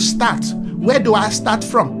how to start. Where do I start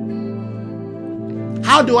from?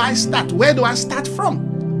 How do I start? Where do I start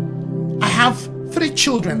from? I have 3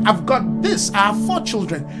 children. I've got this. I have 4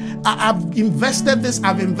 children. I've invested this.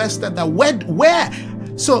 I've invested that. Where?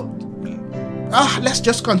 So, let's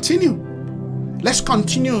just continue. Let's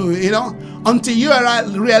continue, until you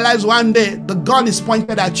realize one day the gun is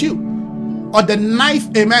pointed at you. Or the knife,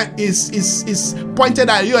 amen, is pointed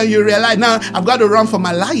at you, and you realize, now I've got to run for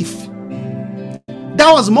my life.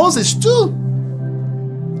 That was Moses too.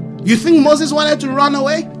 You think Moses wanted to run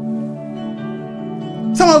away?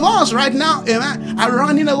 Some of us right now, amen, are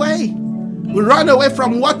running away. We run away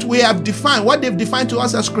from what we have defined, what they've defined to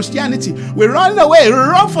us as Christianity. We run away.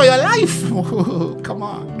 Run for your life. Come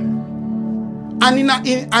on. And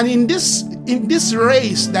in this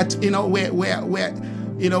race that where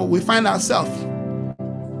we find ourselves,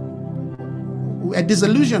 we're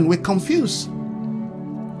disillusioned, we're confused.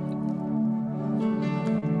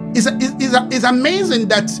 It's amazing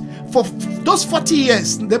that for those 40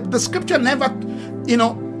 years, the scripture never,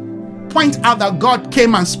 point out that God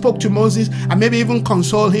came and spoke to Moses and maybe even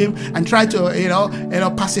console him and try to,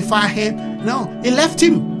 pacify him. No, he left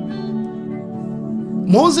him.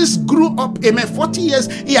 Moses grew up, 40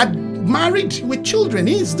 years. He had married with children.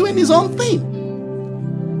 He's doing his own thing.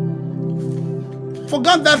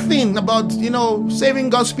 Forgot that thing about, saving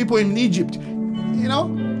God's people in Egypt.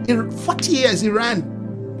 In 40 years he ran.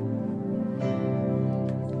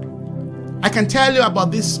 I can tell you about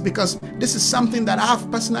this because this is something that I have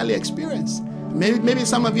personally experienced. Maybe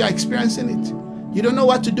some of you are experiencing it. You don't know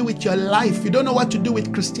what to do with your life. You don't know what to do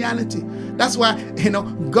with Christianity. That's why,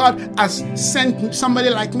 God has sent somebody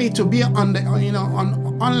like me to be on the,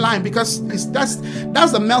 online, because that's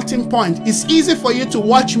the melting point. It's easy for you to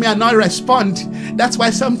watch me and not respond. That's why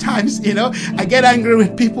sometimes, I get angry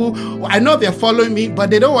with people. I know they're following me, but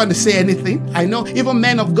they don't want to say anything. I know even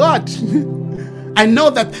men of God. I know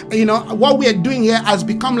that, what we are doing here has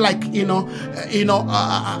become like,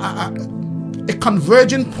 a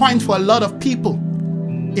convergent point for a lot of people.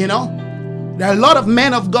 There are a lot of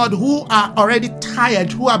men of God who are already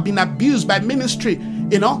tired, who have been abused by ministry,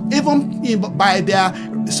 even by their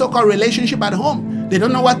so-called relationship at home. They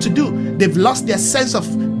don't know what to do. They've lost their sense of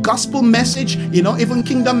gospel message, even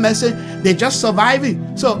kingdom message. They're just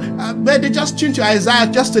surviving. So but they just tune to Isaiah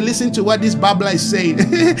just to listen to what this babbler is saying.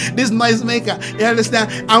 This noisemaker, you understand?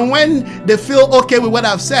 And when they feel okay with what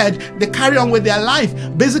I've said, they carry on with their life.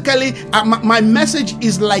 Basically, my message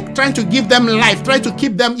is like trying to give them life, trying to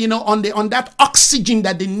keep them, on that oxygen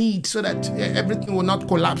that they need so that everything will not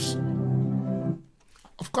collapse.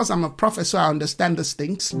 Of course, I'm a prophet, so I understand these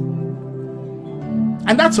things.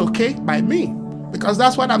 And that's okay by me, because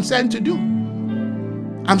that's what I'm sent to do.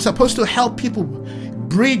 I'm supposed to help people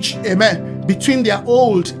bridge, between their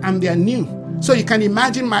old and their new. So you can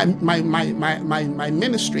imagine my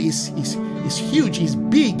ministry is huge, is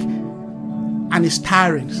big, and it's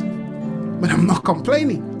tiring. But I'm not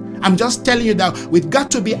complaining. I'm just telling you that we've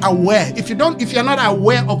got to be aware. If you're not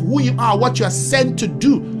aware of who you are, what you are sent to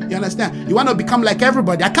do, you understand? You want to become like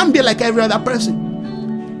everybody. I can't be like every other person.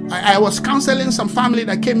 I was counseling some family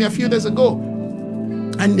that came here a few days ago,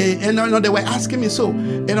 and they were asking me, so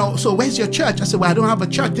where's your church? I said, well, I don't have a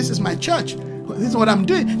church. This is my church. This is what I'm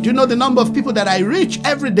doing. Do you know the number of people that I reach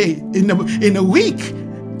every day in a week?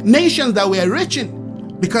 Nations that we are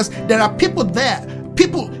reaching. Because there are people there,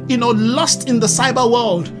 people, lost in the cyber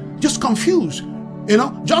world, just confused,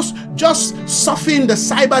 just surfing the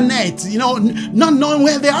cyber net, not knowing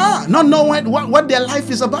where they are, not knowing what their life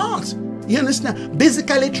is about. You understand?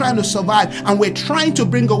 Basically trying to survive. And we're trying to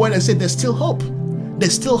bring a word and say there's still hope.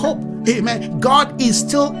 There's still hope. Amen. God is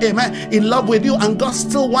still, amen, in love with you, and God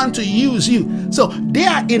still wants to use you. So they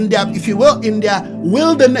are in their, if you will, in their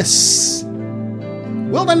wilderness.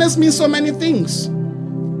 Wilderness means so many things.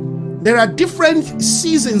 There are different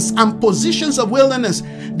seasons and positions of wilderness.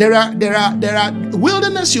 There are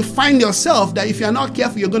wilderness you find yourself that if you're not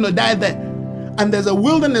careful, you're going to die there. And there's a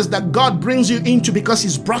wilderness that God brings you into because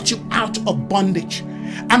He's brought you out of bondage.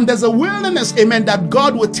 And there's a wilderness, amen, that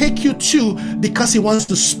God will take you to because He wants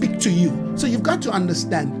to speak to you. So you've got to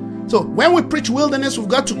understand. So when we preach wilderness, we've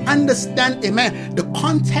got to understand, amen, the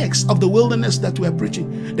context of the wilderness that we're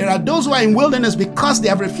preaching. There are those who are in wilderness because they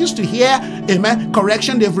have refused to hear, amen,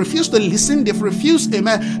 correction. They've refused to listen. They've refused,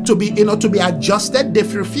 amen, to be adjusted.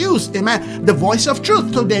 They've refused, amen, the voice of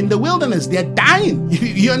truth. So they're in the wilderness. They're dying.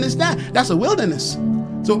 You understand? That's a wilderness.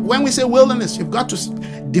 So when we say wilderness, you've got to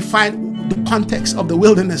define the context of the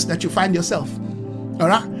wilderness that you find yourself. All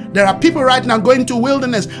right? There are people right now going to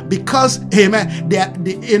wilderness because, amen,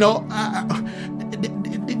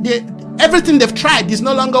 everything they've tried is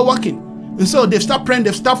no longer working. And so they've stopped praying,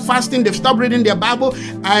 they've stopped fasting, they've stopped reading their Bible,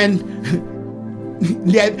 and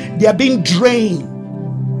they are being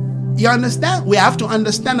drained. You understand? We have to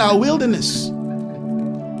understand our wilderness.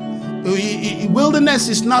 Wilderness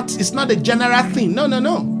is not a general thing.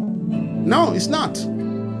 No, it's not.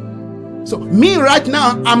 So me right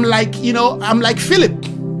now, I'm like Philip.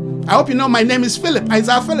 I hope you know my name is Philip,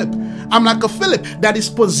 Isaiah Philip. I'm like a Philip that is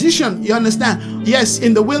positioned, you understand? Yes,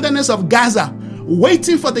 in the wilderness of Gaza,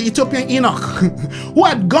 waiting for the Ethiopian Enoch, who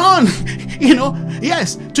had gone,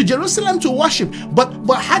 to Jerusalem to worship, but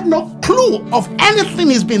had no clue of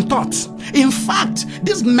anything he's been taught. In fact,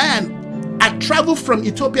 this man had traveled from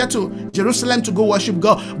Ethiopia to Jerusalem to go worship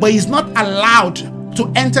God, but he's not allowed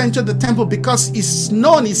to enter into the temple because he's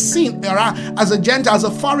seen as a Gentile, as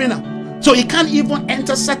a foreigner. So he can't even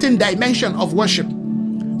enter certain dimension of worship.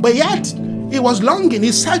 But yet, he was longing,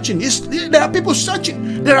 he's searching. There are people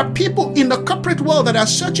searching. There are people in the corporate world that are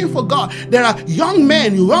searching for God. There are young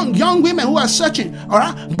men, young women who are searching. All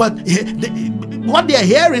right? But what they are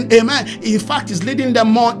hearing, amen, in fact, is leading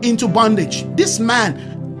them more into bondage. This man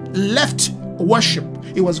left worship.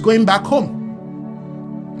 He was going back home.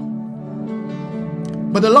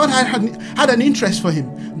 But the Lord had an interest for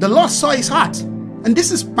him. The Lord saw his heart. And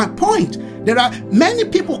this is my point. There are many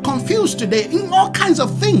people confused today in all kinds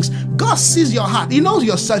of things. God sees your heart. He knows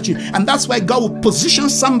you're searching. And that's why God will position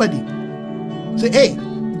somebody. Say, hey,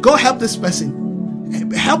 go help this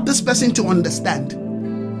person. Help this person to understand.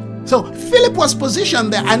 So Philip was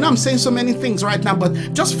positioned there. I know I'm saying so many things right now,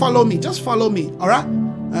 but just follow me. Just follow me. All right?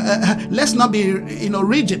 Let's not be,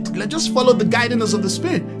 rigid. Let's just follow the guidance of the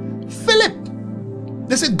Spirit. Philip,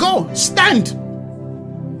 they said, go, stand.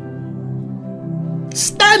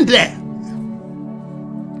 Stand there.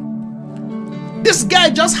 This guy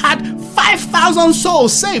just had 5,000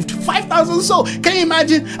 souls saved. 5,000 souls. Can you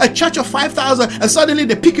imagine a church of 5,000 and suddenly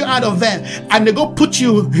they pick you out of there and they go put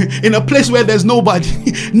you in a place where there's nobody.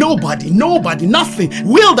 Nobody, nothing.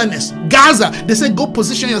 Wilderness, Gaza. They say go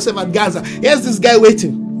position yourself at Gaza. Here's this guy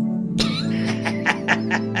waiting.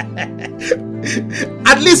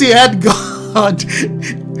 At least he had God.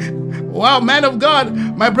 Wow, man of God,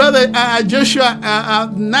 my brother Joshua,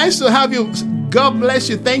 nice to have you. God bless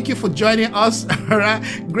you. Thank you for joining us. All right,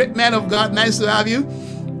 great man of God, nice to have you.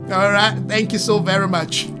 All right, thank you so very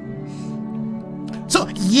much. So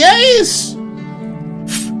yes,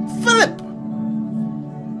 Philip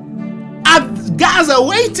at Gaza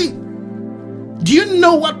waiting. Do you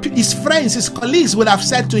know what his friends, his colleagues would have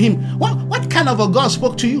said to him? What kind of a God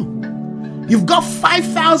spoke to you? You've got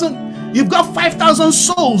 5,000. You've got 5,000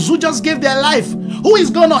 souls who just gave their life. Who is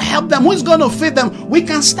going to help them? Who is going to feed them? We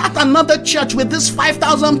can start another church with these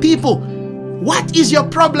 5,000 people. What is your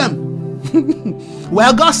problem?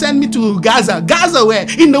 Well, God sent me to Gaza. Gaza where?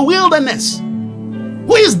 In the wilderness.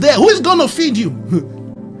 Who is there? Who is going to feed you?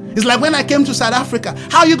 It's like when I came to South Africa.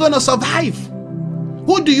 How are you going to survive?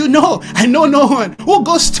 Who do you know? I know no one. Who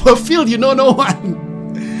goes to a field? You know no one.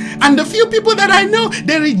 And the few people that I know,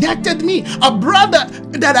 they rejected me. A brother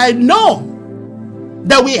that I know,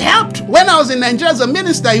 that we helped when I was in Nigeria as a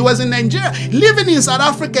minister, he was in Nigeria, living in South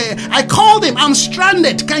Africa. I called him, I'm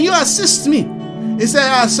stranded. Can you assist me? He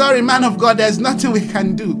said, sorry, man of God, there's nothing we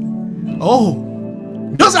can do. Oh,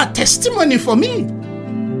 Those are testimony for me.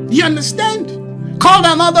 You understand? Called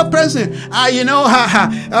another person,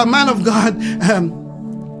 a man of God,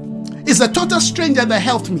 is a total stranger that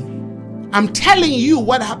helped me. I'm telling you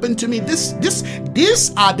what happened to me.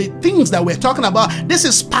 These are the things that we're talking about. This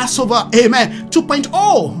is Passover, amen,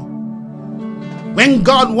 2.0. When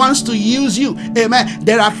God wants to use you, amen,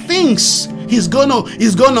 there are things He's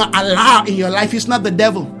gonna allow in your life. It's not the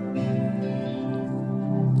devil.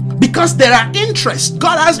 Because there are interests.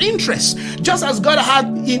 God has interests. Just as God had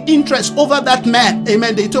interest over that man,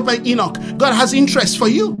 amen, the Ethiopian Enoch, God has interest for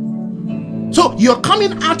you. So you're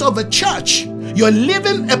coming out of a church. You're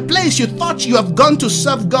leaving a place you thought you have gone to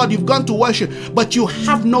serve God, you've gone to worship, but you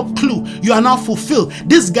have no clue. You are not fulfilled.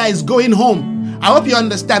 This guy is going home. I hope you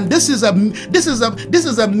understand. This is a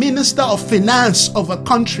minister of finance of a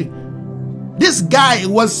country. This guy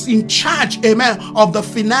was in charge, amen, of the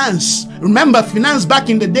finance. Remember, finance back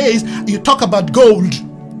in the days, you talk about gold.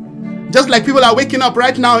 Just like people are waking up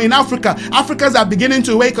right now in Africa. Africans are beginning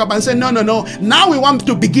to wake up and say, no. Now we want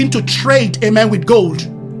to begin to trade, amen, with gold.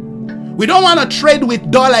 We don't want to trade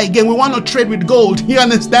with dollar again. We want to trade with gold. You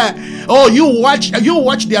understand? Oh, you watch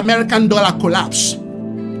the American dollar collapse.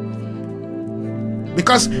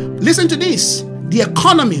 Because listen to this. The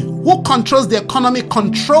economy, who controls the economy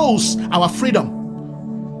controls our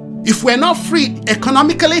freedom. If we're not free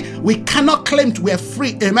economically, we cannot claim we're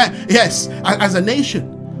free, amen, yes, as a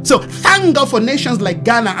nation. So thank God for nations like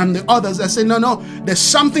Ghana and the others that say, no, there's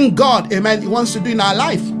something God, amen, He wants to do in our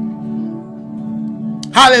life.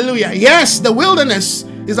 Hallelujah. Yes, the wilderness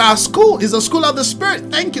is our school, is the school of the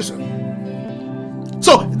Spirit. Thank you, sir.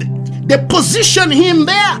 So they position him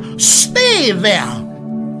there. Stay there.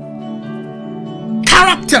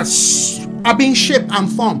 Characters are being shaped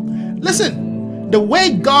and formed. Listen, the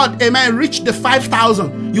way God, amen, reached the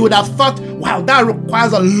 5,000, you would have thought, wow, that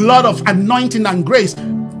requires a lot of anointing and grace.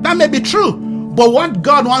 That may be true. But what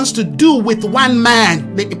God wants to do with one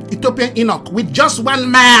man, the Ethiopian Enoch, with just one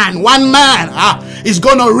man, is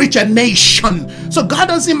going to reach a nation. So God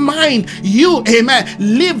doesn't mind you, amen,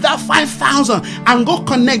 leave that 5,000 and go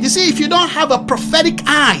connect. You see, if you don't have a prophetic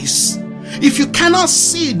eyes, if you cannot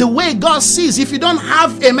see the way God sees, if you don't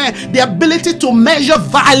have, amen, the ability to measure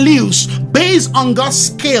values based on God's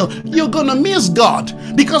scale, you're going to miss God.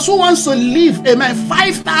 Because who wants to leave, amen,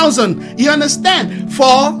 5,000, you understand,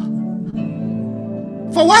 for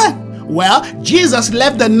what? Well, Jesus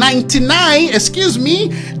left the 99,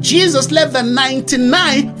 Jesus left the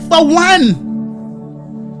 99 for one.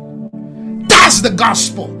 That's the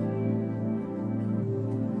gospel.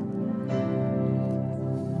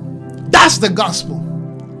 That's the gospel.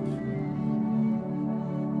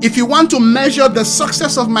 If you want to measure the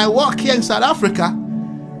success of my work here in South Africa,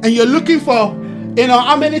 and you're looking for,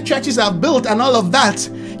 how many churches I've built and all of that,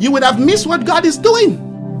 you would have missed what God is doing.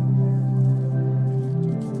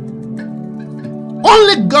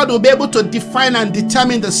 Only God will be able to define and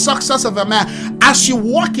determine the success of a man. As you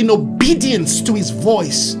walk in obedience to His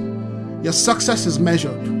voice, your success is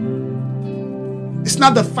measured. It's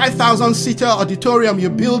not the 5,000-seater auditorium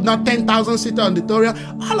you build, not 10,000-seater auditorium.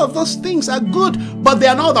 All of those things are good, but they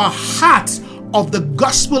are not the heart of the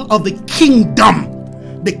gospel of the kingdom.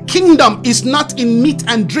 The kingdom is not in meat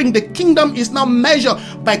and drink. The kingdom is not measured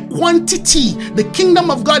by quantity. The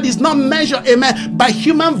kingdom of God is not measured, amen, by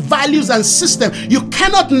human values and system. You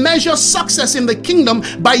cannot measure success in the kingdom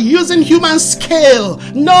by using human scale.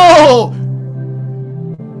 No.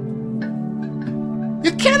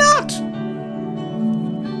 You cannot.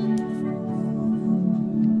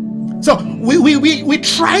 So we're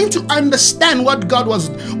trying to understand what God was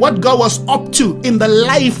up to in the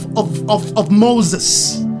life of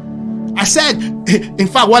Moses. I said, in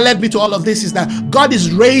fact, what led me to all of this is that God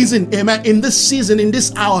is raising, amen, in this season, in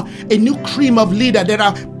this hour, a new cream of leader. There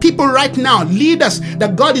are people right now, leaders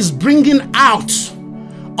that God is bringing out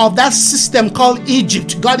of that system called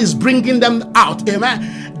Egypt. God is bringing them out,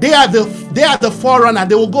 amen. They are the forerunner.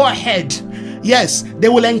 They will go ahead. Yes, they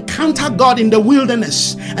will encounter God in the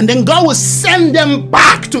wilderness, and then God will send them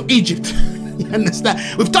back to Egypt. You understand?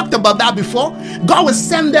 We've talked about that before. God will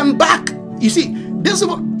send them back. You see,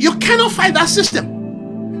 you cannot fight that system.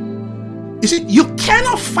 You see, you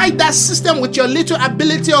cannot fight that system with your little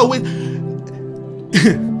ability or with...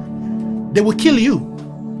 They will kill you.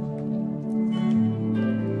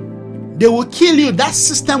 They will kill you. That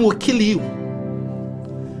system will kill you.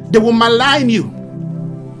 They will malign you.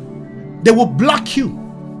 They will block you.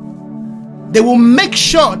 They will make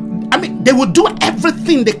sure, they will do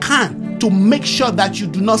everything they can to make sure that you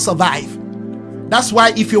do not survive. That's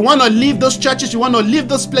why if you want to leave those churches, you want to leave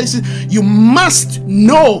those places, you must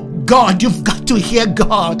know God. You've got to hear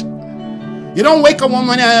God. You don't wake up one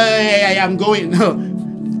morning, I'm going. No.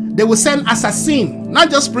 They will send assassin, not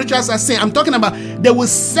just spiritual assassin. I'm talking about they will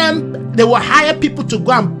hire people to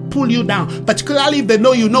go and pull you down, particularly if they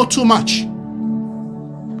know you know too much.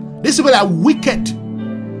 These people are wicked.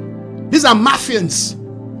 These are mafians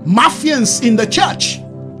in the church.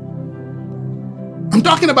 I'm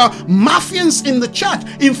talking about mafians in the church.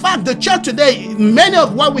 In fact, the church today, many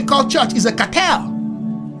of what we call church is a cartel.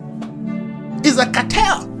 Is a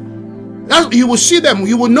cartel. You will see them,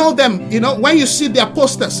 you will know them. You know, when you see their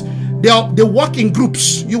posters, they work in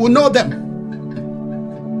groups. You will know them.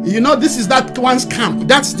 You know, this is that one's camp.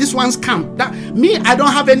 That's this one's camp. Me, I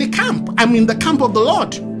don't have any camp. I'm in the camp of the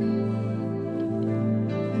Lord.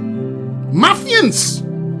 Mafians.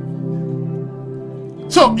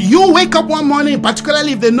 So you wake up one morning,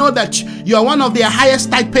 particularly if they know that you are one of their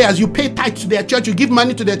highest tithe payers, you pay tithe to their church, you give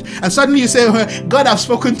money to that, and suddenly you say, God has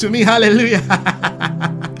spoken to me, hallelujah.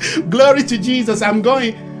 Glory to Jesus, I'm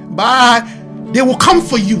going. Bye. They will come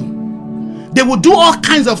for you. They will do all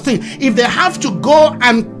kinds of things. If they have to go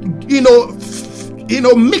and,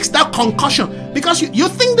 mix that concussion, because you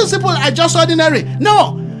think these people are just ordinary.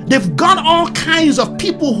 No, they've got all kinds of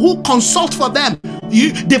people who consult for them.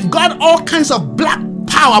 They've got all kinds of black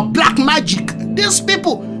power, black magic. These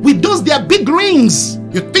people with those their big rings.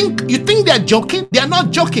 You think they're joking? They are not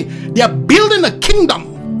joking. They are building a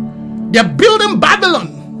kingdom. They are building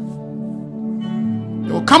Babylon.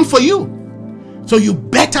 They will come for you. So you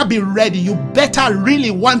better be ready. You better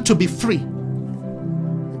really want to be free.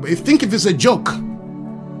 But you think if it's a joke,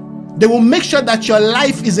 they will make sure that your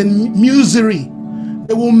life is in misery.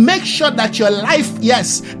 They will make sure that your life,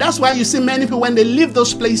 yes. That's why you see many people, when they leave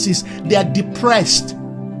those places, they are depressed.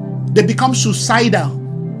 They become suicidal.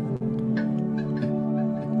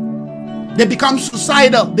 They become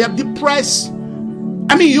suicidal. They are depressed.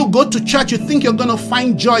 I mean, you go to church, you think you're going to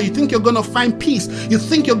find joy. You think you're going to find peace. You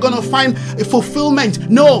think you're going to find a fulfillment.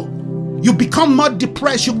 No. You become more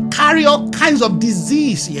depressed. You carry all kinds of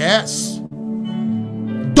disease. Yes.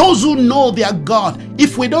 Those who know their God,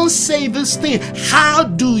 if we don't say this thing, how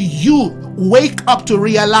do you wake up to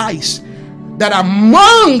realize that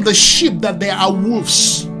among the sheep that there are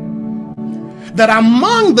wolves? That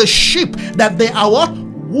among the sheep that there are what?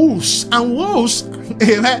 Wolves. And wolves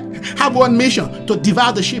have one mission: to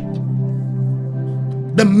devour the sheep.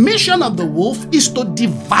 The mission of the wolf is to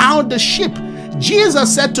devour the sheep.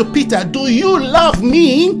 Jesus said to Peter, do you love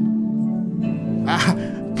me?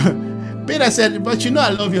 Peter said, but you know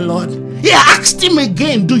I love you, Lord. He asked him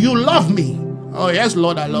again, do you love me? Oh yes,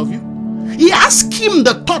 Lord, I love you. He asked him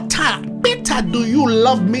the third time, Peter, do you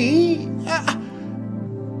love me?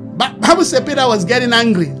 But Bible said Peter was getting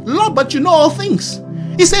angry. Lord, but you know all things.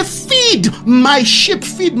 He said, feed my sheep,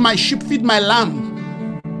 feed my sheep, feed my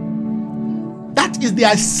lamb. That is the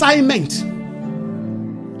assignment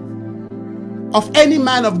of any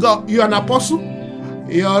man of God. You're an apostle.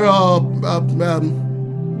 You're a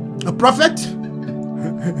prophet.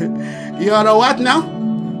 You're a what now?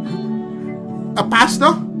 A pastor,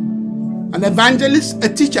 an evangelist, a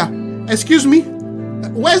teacher. Excuse me,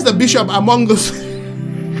 where's the bishop among us?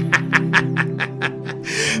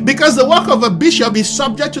 Because the work of a bishop is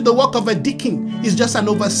subject to the work of a deacon. He's just an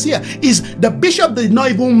overseer. The bishop did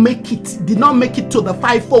not make it to the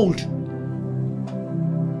fivefold.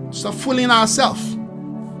 Stop fooling ourselves.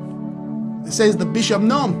 It says the bishop.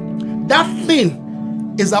 No, that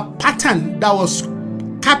thing is a pattern that was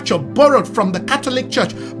captured, borrowed from the Catholic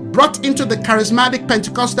Church, brought into the charismatic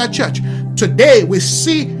Pentecostal church. Today we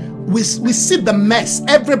see the mess.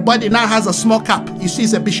 Everybody now has a small cap. You see,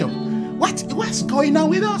 it's a bishop. What's going on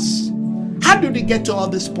with us? How did we get to all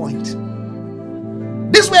this point?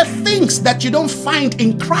 These were things that you don't find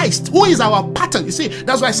in Christ, who is our pattern. You see,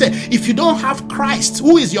 that's why I say, if you don't have Christ,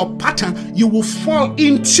 who is your pattern, you will fall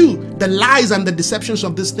into the lies and the deceptions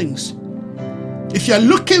of these things. If you're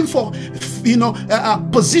looking for,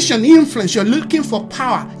 position, influence, you're looking for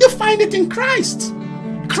power, you find it in Christ.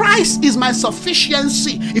 Christ is my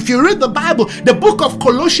sufficiency. If you read the Bible, the book of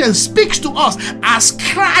Colossians speaks to us as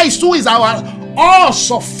Christ, who is our all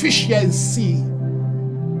sufficiency.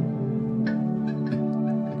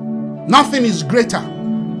 Nothing is greater.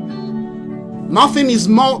 Nothing is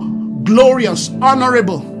more glorious,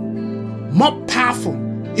 honorable, more powerful.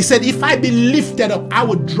 He said, if I be lifted up, I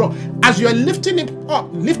will draw. As you're lifting it up,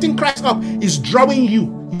 lifting Christ up is drawing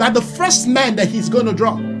you. You are the first man that he's going to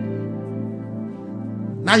draw.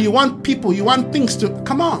 Now you want people, you want things to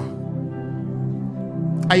come on.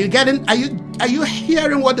 Are you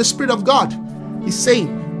hearing what the Spirit of God is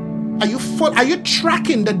saying? Are you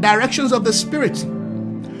tracking the directions of the Spirit?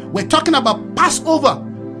 We're talking about Passover.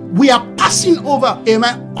 we are passing over,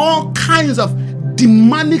 amen, all kinds of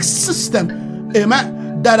demonic system,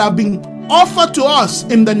 amen, that have been offered to us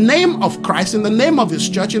in the name of Christ, in the name of his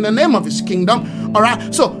church, in the name of his kingdom. All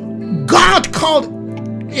right. So God called,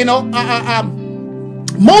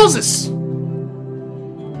 Moses.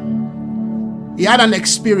 He had an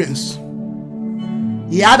experience.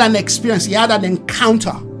 He had an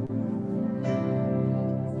encounter.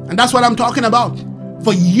 And that's what I'm talking about.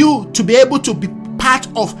 For you to be able to be part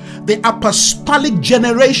of the apostolic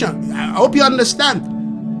generation. I hope you understand.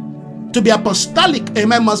 To be apostolic,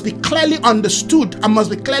 amen, must be clearly understood and must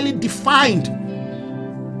be clearly defined.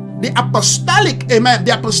 The apostolic, amen,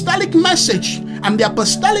 the apostolic message and the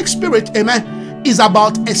apostolic spirit, amen, is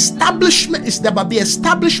about establishment. It's about the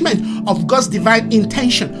establishment of God's divine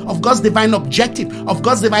intention, of God's divine objective, of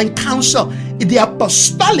God's divine counsel. The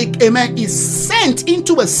apostolic, amen, is sent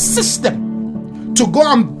into a system to go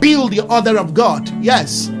and build the order of God.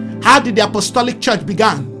 Yes. How did the apostolic church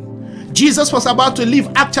begin? Jesus was about to leave.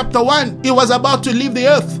 Acts chapter 1, he was about to leave the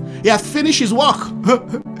earth. He had finished his work.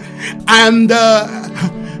 And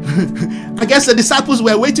I guess the disciples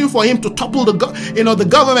were waiting for him to topple the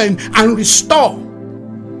government and restore,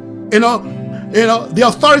 the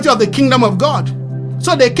authority of the kingdom of God.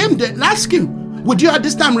 So they came to ask him, would you at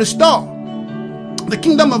this time restore the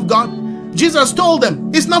kingdom of God? Jesus told them,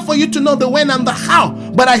 it's not for you to know the when and the how,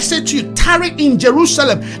 but I say to you, tarry in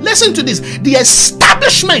Jerusalem. Listen to this. The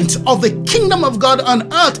establishment of the kingdom of God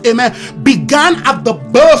on earth, amen, began at the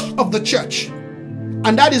birth of the church.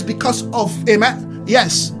 And that is because of, amen,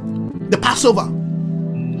 yes, the Passover.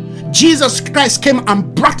 Jesus Christ came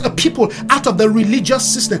and brought a people out of the religious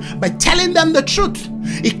system by telling them the truth.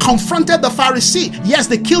 He confronted the Pharisee. Yes,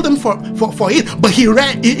 they killed him for it, but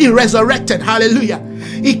he resurrected. Hallelujah.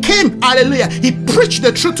 He came, hallelujah. He preached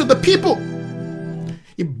the truth to the people.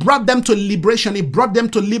 He brought them to liberation. He brought them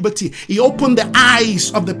to liberty. He opened the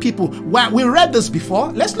eyes of the people. Well, we read this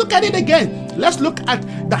before. Let's look at it again. Let's look at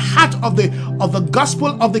the heart of the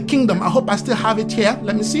gospel of the kingdom. I hope I still have it here.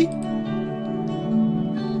 Let me see.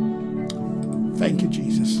 Thank you,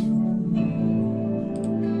 Jesus.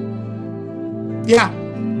 Yeah.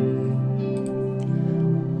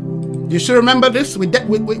 You should remember this. We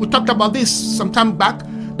talked about this some time back.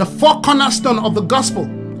 The four cornerstone of the gospel.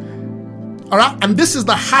 All right. And this is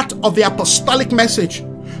the heart of the apostolic message.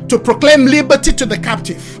 To proclaim liberty to the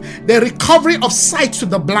captive, the recovery of sight to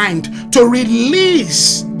the blind, to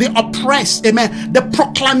release the oppressed. Amen. The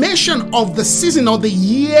proclamation of the season or the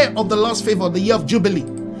year of the Lord's favor, the year of Jubilee.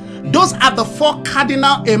 Those are the four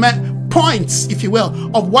cardinal, amen, points, if you will,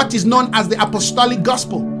 of what is known as the apostolic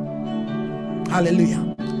gospel.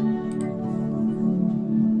 Hallelujah.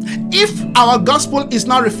 If our gospel is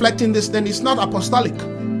not reflecting this, then it's not apostolic.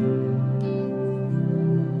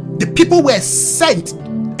 The people were sent,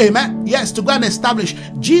 amen, yes, to go and establish.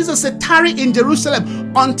 Jesus said, tarry in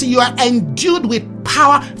Jerusalem until you are endued with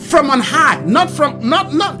power from on high.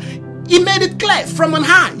 He made it clear, from on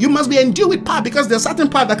high. You must be endued with power, because there's certain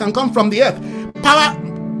power that can come from the earth. Power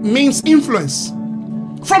means influence.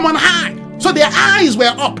 From on high. So their eyes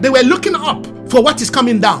were up. They were looking up for what is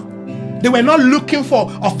coming down. They were not looking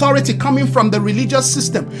for authority coming from the religious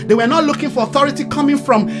system. They were not looking for authority coming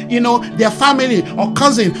from, their family or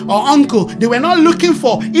cousin or uncle. They were not looking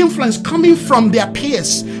for influence coming from their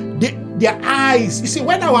peers. Their eyes, you see,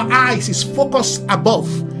 when our eyes is focused above,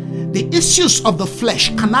 the issues of the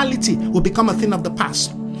flesh, carnality, will become a thing of the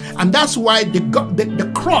past. And that's why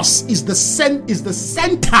the cross is the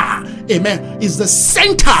center, amen, is the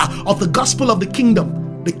center of the gospel of the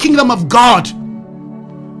kingdom of God.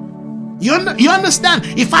 You understand?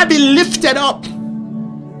 If I be lifted up,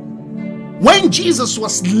 when Jesus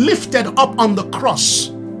was lifted up on the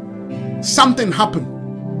cross, something happened.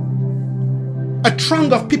 A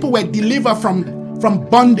trunk of people were delivered from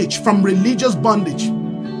bondage, from religious bondage.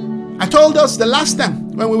 I told us the last time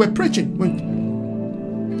when we were preaching, when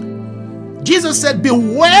Jesus said,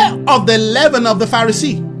 beware of the leaven of the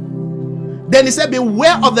Pharisee. Then he said,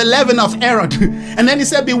 beware of the leaven of Herod. And then he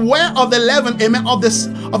said, beware of the leaven, amen, of the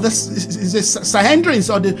Sanhedrins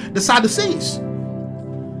or the Sadducees.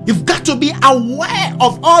 You've got to be aware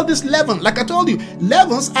of all this leaven. Like I told you,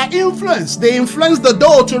 leavens are influence. They influence the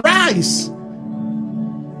dough to rise.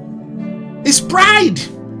 It's pride.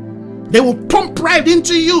 They will pump pride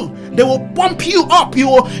into you. They will pump you up. You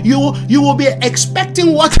will be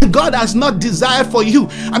expecting what God has not desired for you.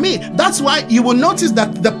 I mean, that's why you will notice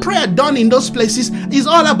that the prayer done in those places is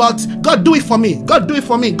all about, God, do it for me. God, do it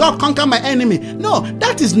for me. God, conquer my enemy. No,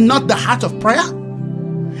 that is not the heart of prayer.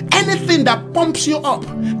 Anything that pumps you up,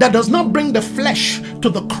 that does not bring the flesh to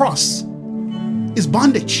the cross, is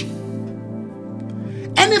bondage.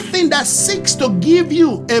 Anything that seeks to give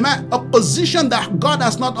you, amen, a position that God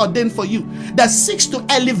has not ordained for you, that seeks to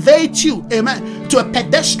elevate you, amen, to a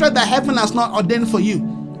pedestal that heaven has not ordained for you.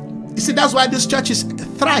 You see, that's why these churches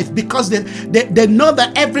thrive, because they know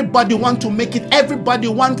that everybody wants to make it, everybody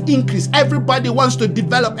wants increase, everybody wants to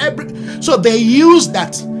develop, so they use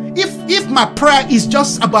that. If my prayer is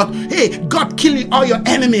just about, hey, God kill all your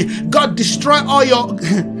enemy, God destroy all your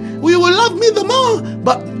we will love me the more.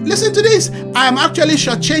 But listen to this, I am actually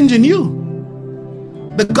shortchanging you.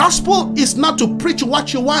 The gospel is not to preach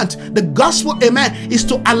what you want. The gospel, amen, is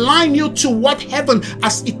to align you to what heaven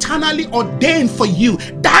has eternally ordained for you.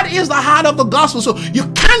 That is the heart of the gospel. So you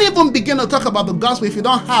can't even begin to talk about the gospel if you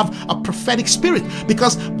don't have a prophetic spirit,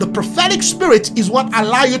 because the prophetic spirit is what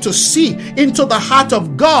allows you to see into the heart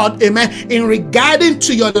of God, amen, in regarding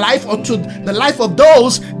to your life or to the life of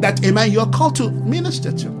those that, amen, you're called to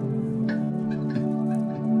minister to.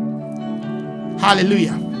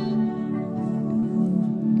 Hallelujah.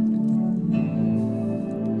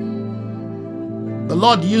 The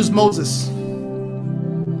Lord used Moses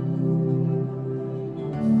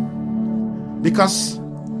because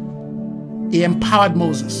he empowered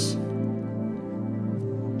Moses.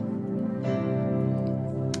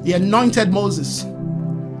 He anointed Moses.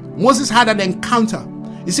 Moses had an encounter.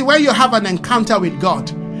 You see, when you have an encounter with God,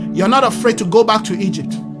 you're not afraid to go back to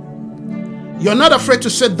Egypt. You're not afraid to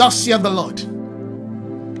say, thus saith the Lord,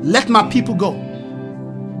 let my people go.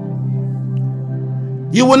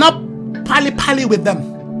 You will not pally with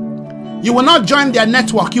them. You will not join their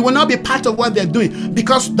network. You will not be part of what they're doing,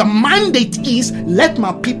 because the mandate is, let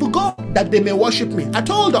my people go that they may worship me. I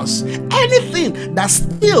told us, anything that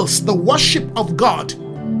steals the worship of God,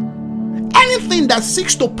 anything that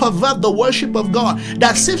seeks to pervert the worship of God,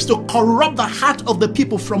 that seeks to corrupt the heart of the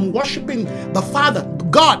people from worshiping the Father,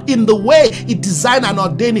 God, in the way He designed and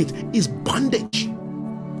ordained it, is bondage.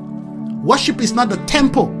 Worship is not the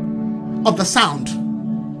tempo of the sound.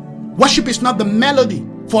 Worship is not the melody.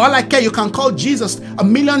 For all I care, you can call Jesus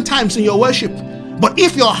 1,000,000 times in your worship. But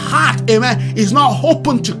if your heart, amen, is not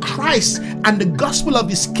open to Christ and the gospel of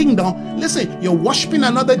His kingdom, listen, you're worshiping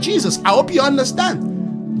another Jesus. I hope you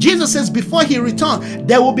understand. Jesus says before He returns,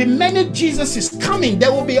 there will be many Jesuses coming.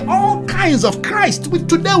 There will be all kinds of Christ.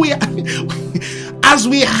 Today we as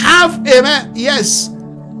we have, amen, yes,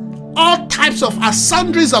 all types of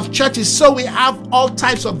sundries of churches, so we have all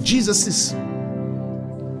types of Jesuses.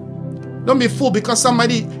 Don't be fooled because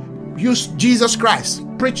somebody used Jesus Christ,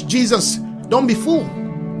 preach Jesus. Don't be fooled.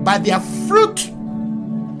 By their fruit,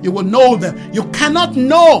 you will know them. You cannot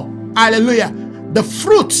know, hallelujah, the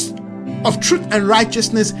fruits of truth and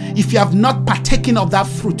righteousness if you have not partaken of that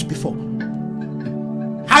fruit before.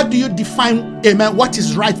 How do you define, amen, what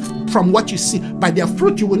is right from what you see? By their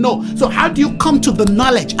fruit you will know. So how do you come to the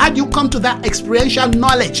knowledge? How do you come to that experiential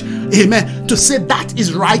knowledge, amen, to say that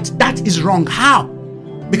is right, that is wrong? How?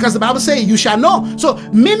 Because the Bible says you shall know. So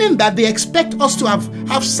meaning that they expect us to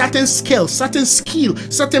have certain skills, certain skill,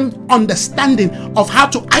 certain understanding of how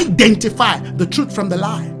to identify the truth from the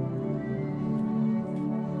lie.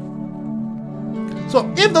 So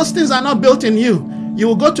if those things are not built in you, you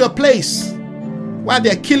will go to a place where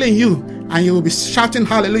they're killing you and you will be shouting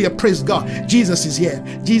hallelujah, praise God, Jesus is here,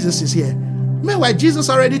 Jesus is here. Meanwhile, Jesus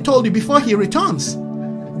already told you before He returns,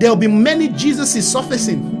 there will be many Jesuses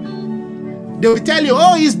surfacing. They will tell you,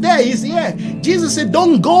 oh, He's there, He's here. Jesus said,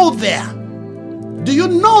 don't go there. Do you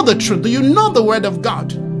know the truth? Do you know the word of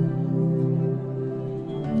God?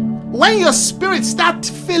 When your spirit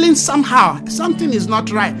starts feeling somehow, something is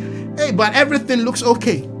not right, hey, but everything looks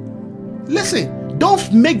okay. Listen,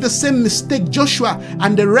 don't make the same mistake Joshua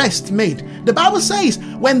and the rest made. The Bible says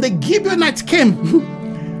when the Gibeonites came,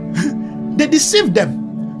 they deceived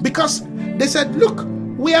them because they said, look,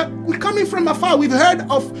 we're coming from afar. We've heard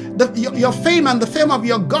of your fame and the fame of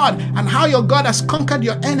your God and how your God has conquered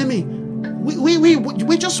your enemy.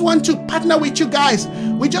 We just want to partner with you guys.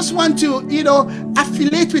 We just want to,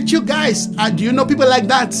 affiliate with you guys. Do you know people like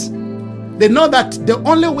that? They know that the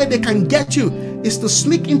only way they can get you is to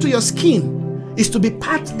sneak into your skin, is to be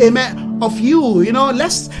part, amen, of you.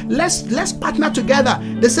 Let's partner together.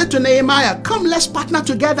 They said to Nehemiah, come, let's partner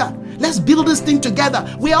together. Let's build this thing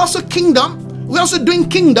together. We're also kingdom. We're also doing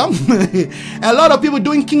kingdom. A lot of people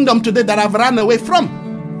doing kingdom today that I've run away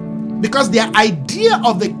from, because their idea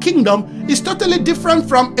of the kingdom is totally different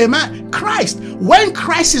from, amen, Christ. When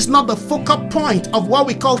Christ is not the focal point of what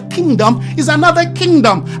we call kingdom, is another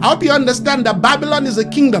kingdom. I hope you understand that Babylon is a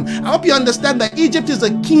kingdom. I hope you understand that Egypt is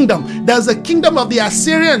a kingdom. There's a kingdom of the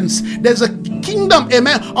Assyrians. There's a kingdom,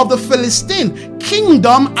 amen, of the Philistine.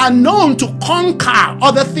 Kingdom are known to conquer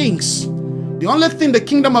other things. The only thing the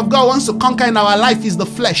kingdom of God wants to conquer in our life is the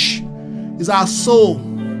flesh, is our soul.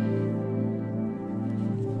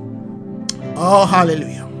 Oh,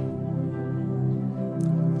 hallelujah.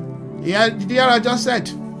 Yeah, did you hear what I just said?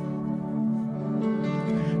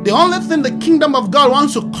 The only thing the kingdom of God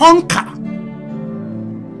wants to conquer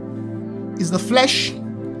is the flesh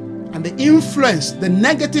and the influence, the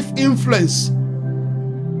negative influence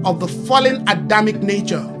of the fallen Adamic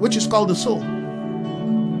nature, which is called the soul.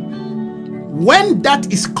 When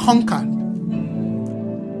that is conquered,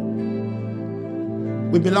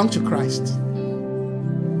 we belong to Christ.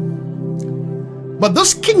 But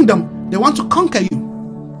this kingdom, they want to conquer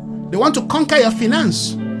you. They want to conquer your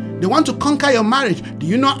finance. They want to conquer your marriage. Do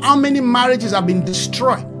you know how many marriages have been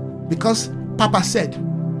destroyed because Papa said,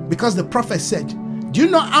 because the prophet said? Do you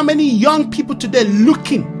know how many young people today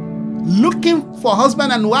looking for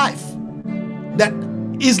husband and wife that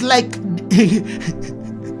is like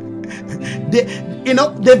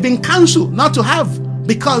they've been cancelled not to have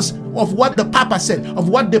because of what the Papa said, of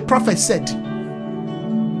what the prophet said?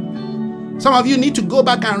 Some of you need to go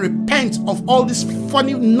back and repent of all this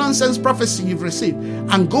funny nonsense prophecy you've received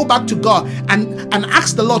and go back to God and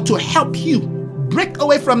ask the Lord to help you break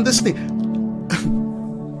away from this thing.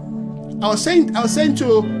 I was saying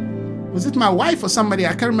to, was it my wife or somebody? I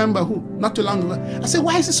can't remember who, not too long ago. I said,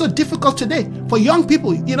 why is it so difficult today for young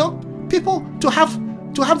people, people to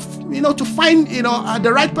find,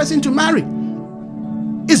 the right person to marry?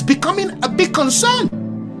 It's becoming a big concern.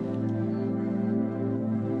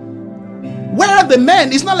 Where are the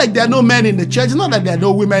men? It's not like there are no men in the church. It's not like there are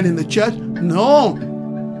no women in the church. No.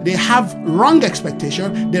 They have wrong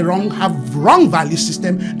expectation. They have wrong value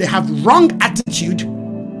system. They have wrong attitude.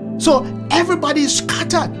 So everybody is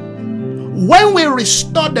scattered. When we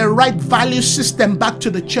restore the right value system back to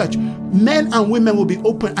the church, men and women will be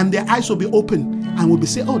open and their eyes will be open and will be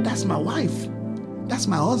saying, oh, that's my wife. That's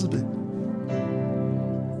my husband.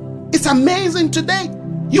 It's amazing today.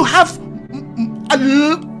 You have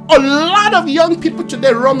a lot of young people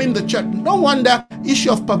today roaming the church. No wonder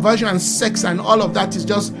issue of perversion and sex and all of that is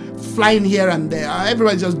just flying here and there.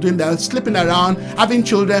 Everybody's just doing that, sleeping around, having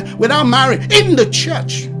children without marrying in the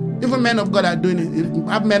church. Even men of God are doing it.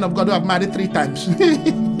 I have men of God who have married 3 times.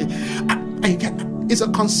 It's a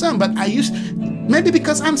concern, but maybe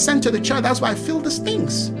because I'm sent to the church, that's why I feel these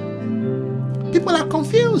things. People are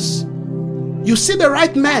confused. You see the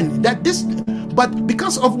right man, but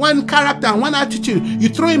because of one character and one attitude, you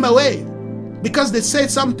throw him away because they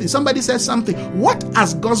said something. Somebody said something. What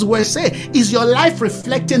has God's word say? Is your life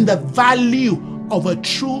reflecting the value of a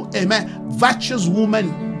true, virtuous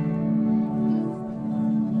woman?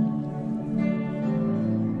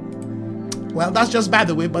 Well, that's just by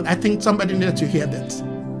the way, but I think somebody needed to hear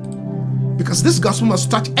that. Because this gospel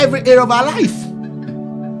must touch every area of our life.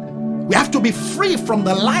 We have to be free from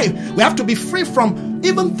the lie. We have to be free from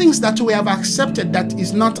even things that we have accepted that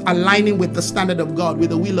is not aligning with the standard of God, with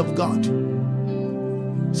the will of God.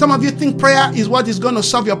 Some of you think prayer is what is going to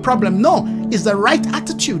solve your problem. No, it's the right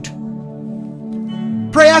attitude.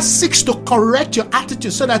 Prayer seeks to correct your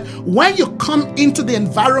attitude so that when you come into the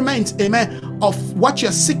environment, of what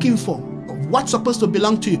you're seeking for, of what's supposed to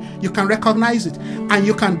belong to you, you can recognize it and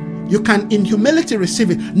you can in humility receive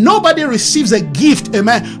it. Nobody receives a gift,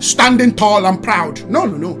 standing tall and proud. No.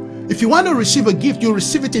 If you want to receive a gift, you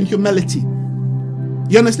receive it in humility.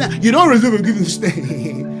 You understand? You don't receive a gift and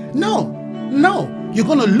stay. No. You're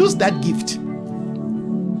going to lose that gift.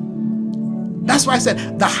 That's why I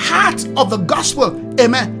said the heart of the gospel,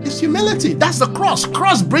 is humility. That's the cross.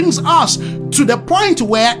 Cross brings us to the point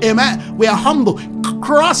where, we are humble.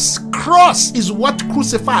 Cross is what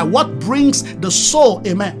crucifies, what brings the soul,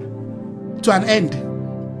 to an end.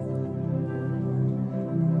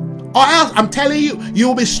 Or else, I'm telling you,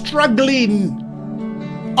 you'll be struggling.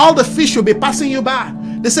 All the fish will be passing you by.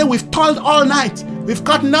 They say, we've toiled all night. We've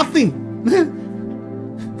caught nothing.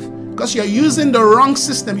 Because you're using the wrong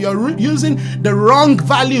system. You're using the wrong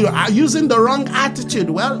value. Using the wrong attitude.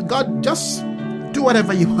 Well, God, just do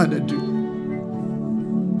whatever you want to do.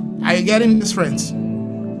 Are you getting this, friends?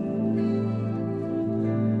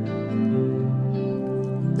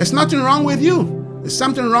 There's nothing wrong with you. There's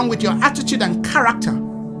something wrong with your attitude and character.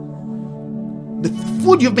 The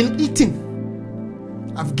food you've been eating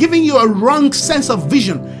have given you a wrong sense of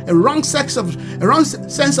vision, a wrong sense of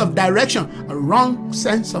direction, a wrong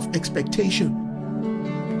sense of expectation.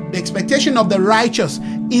 The expectation of the righteous,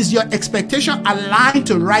 is your expectation aligned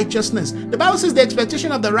to righteousness? The Bible says the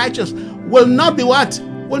expectation of the righteous will not be what?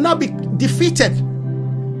 Will not be defeated.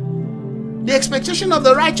 The expectation of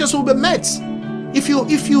the righteous will be met. If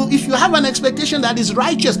you have an expectation that is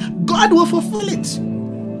righteous, God will fulfill it.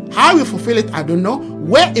 How he will fulfill it, I don't know.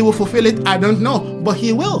 Where he will fulfill it, I don't know. But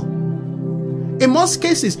he will. In most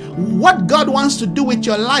cases, what God wants to do with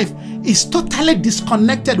your life is totally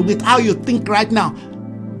disconnected with how you think right now.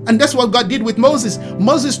 And that's what God did with Moses.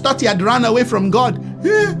 Moses thought he had run away from God.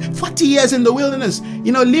 40 years in the wilderness,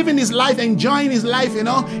 living his life, enjoying his life,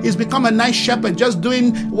 he's become a nice shepherd, just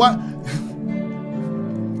doing what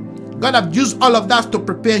God had used all of that to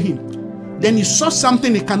prepare him. Then he saw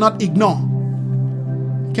something he cannot ignore.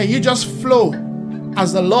 Can you just flow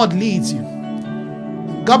as the Lord leads you?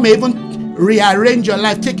 God may even rearrange your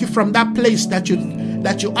life, take you from that place that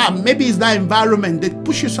you are. Maybe it's that environment that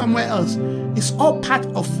push you somewhere else. It's all part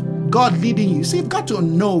of God leading you. See, you've got to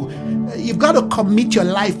know, you've got to commit your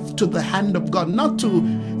life to the hand of God.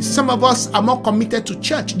 Some of us are more committed to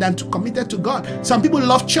church than committed to God. Some people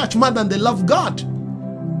love church more than they love God.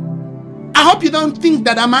 I hope you don't think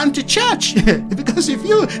that I'm anti-church, because if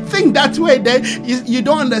you think that way, then you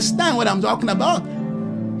don't understand what I'm talking about.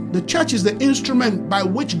 The church is the instrument by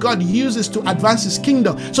which God uses to advance his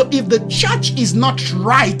kingdom. So if the church is not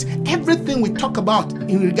right, everything we talk about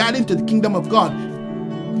in regarding to the kingdom of God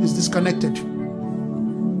is disconnected.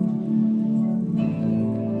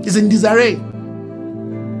 It's in disarray.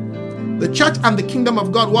 The church and the kingdom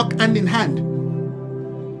of God walk hand in hand.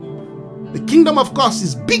 The kingdom, of course,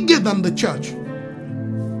 is bigger than the church.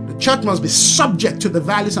 The church must be subject to the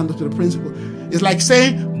values and to the principle. It's like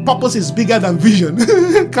saying purpose is bigger than vision.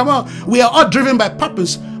 Come on. We are all driven by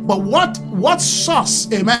purpose. But what source,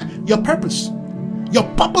 amen, your purpose? Your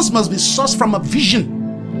purpose must be sourced from a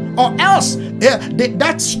vision. Or else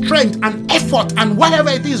that strength and effort and whatever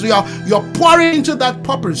it is you're pouring into that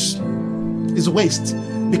purpose is waste,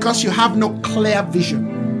 because you have no clear vision.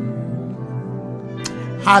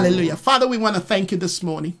 Hallelujah. Father, we want to thank you this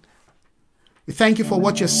morning. We thank you for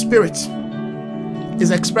what your spirit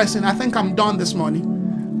is expressing. I think I'm done this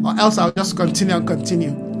morning, or else I'll just continue.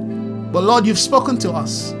 But Lord, you've spoken to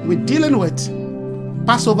us. We're dealing with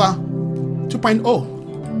Passover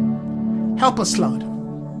 2.0. Help us, Lord,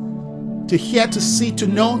 to hear, to see, to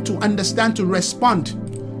know, to understand, to respond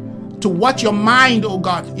to what your mind, oh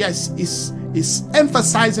God, yes, is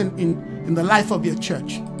emphasizing in the life of your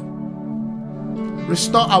church.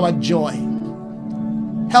 Restore our joy.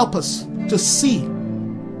 Help us to see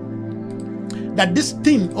that this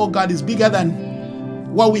thing, oh God, is bigger than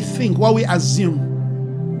what we think, what we assume.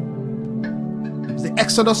 It's the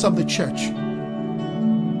exodus of the church.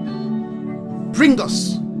 Bring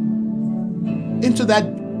us into that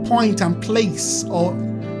point and place, or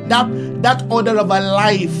that order of our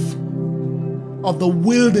life of the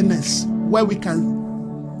wilderness, where we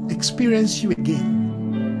can experience you again.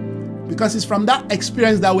 Because it's from that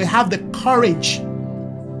experience that we have the courage,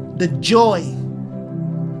 the joy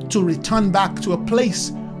to return back to a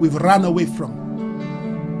place we've run away from.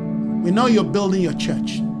 We know you're building your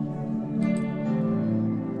church,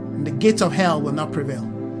 and the gates of hell will not prevail.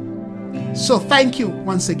 So thank you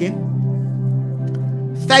once again.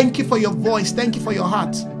 Thank you for your voice. Thank you for your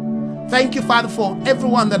heart. Thank you, Father, for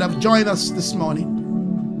everyone that have joined us this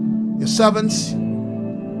morning. Your servants,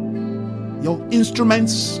 your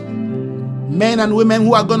instruments, men and women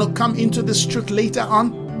who are going to come into this truth later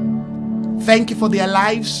on. Thank you for their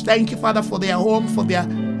lives. Thank you, Father, for their home, for their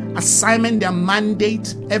assignment, their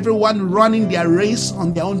mandate, everyone running their race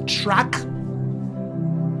on their own track.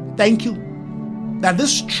 Thank you that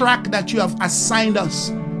this track that you have assigned us,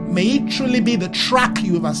 may it truly be the track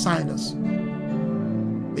you have assigned us.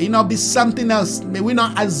 May it not be something else. May we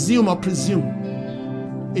not assume or presume.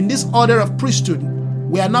 In this order of priesthood,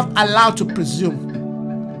 we are not allowed to presume.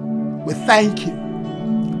 We thank you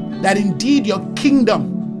that indeed your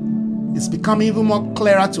kingdom is becoming even more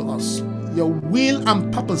clearer to us. Your will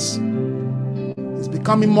and purpose is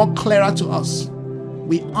becoming more clearer to us.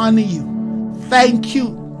 We honor you. Thank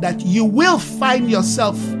you that you will find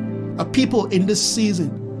yourself a people in this season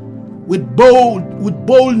with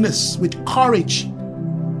boldness, with courage,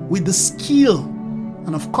 with the skill,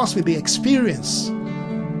 and of course with the experience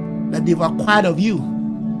that they've acquired of you,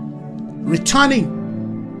 returning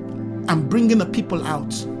and bringing the people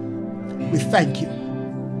out. We thank you.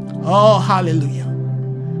 Oh, hallelujah.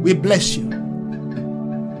 We bless you.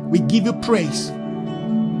 We give you praise.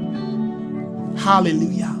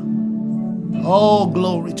 Hallelujah. Oh,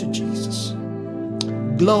 glory to Jesus.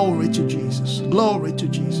 Glory to Jesus. Glory to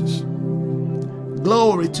Jesus.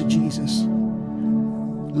 Glory to Jesus.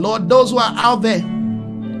 Lord, those who are out there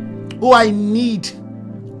who are in need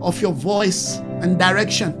of your voice and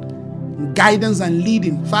direction, guidance and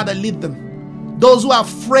leading, Father, lead them. Those who are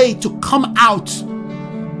afraid to come out,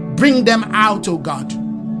 bring them out, oh God.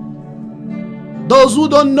 Those who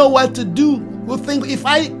don't know what to do, who think, if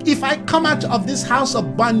I come out of this house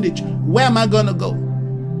of bondage, where am I going to go?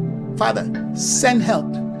 Father, send help.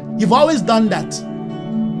 You've always done that.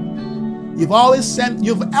 You've always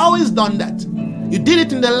done that. You did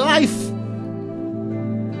it in the life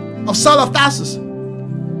of Saul of Tarsus.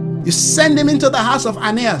 You send him into the house of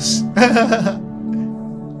Aeneas.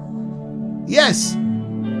 Yes.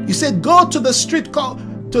 You said, go to the street called,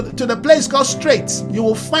 to the place called Straits. You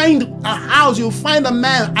will find a house. You will find a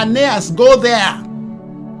man, Aeneas. Go there.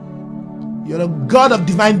 You're a God of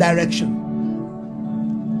divine direction.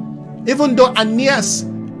 Even though Aeneas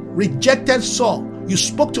rejected Saul, you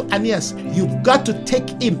spoke to Aeneas. You've got to take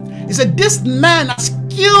him. He said, this man has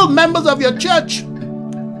killed members of your church.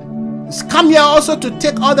 He's come here also to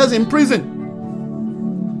take others in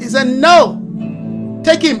prison. He said, no.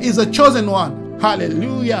 Take him. He's a chosen one.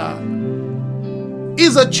 Hallelujah.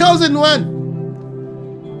 He's a chosen one.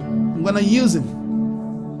 I'm going to use him.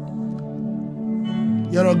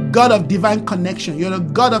 You're a God of divine connection. You're a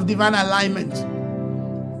God of divine alignment.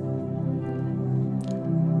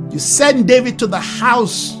 You send David to the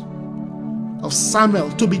house of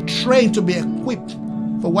Samuel to be trained, to be equipped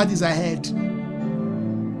for what is ahead.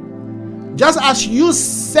 Just as you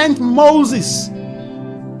sent Moses,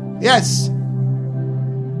 yes,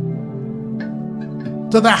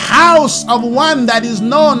 to the house of one that is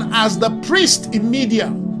known as the priest in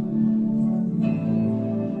Media.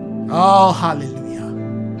 Oh, hallelujah.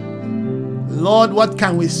 Lord, what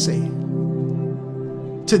can we say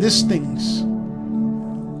to these things?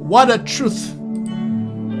 What a truth.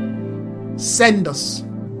 Send us,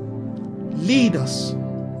 lead us,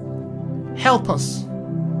 help us,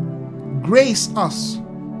 grace us,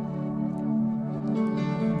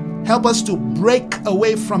 help us to break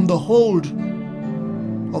away from the hold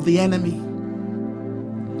of the enemy.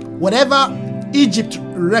 Whatever Egypt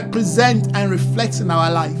represents and reflects in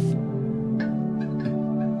our life,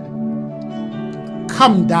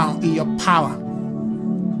 come down in your power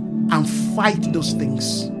and fight those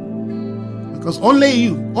things. Because only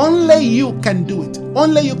you can do it.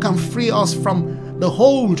 Only you can free us from the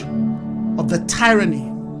hold of the tyranny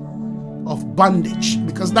of bondage.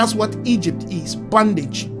 Because that's what Egypt is,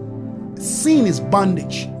 bondage. Sin is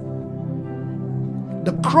bondage.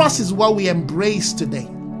 The cross is what we embrace today.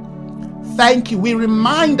 Thank you. We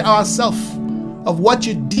remind ourselves of what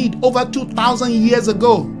you did over 2,000 years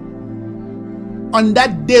ago on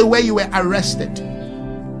that day where you were arrested.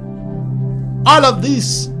 All of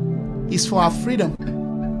this is for our freedom.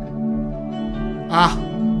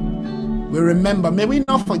 We remember. May we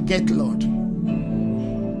not forget, Lord.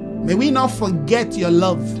 May we not forget your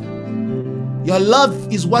love. Your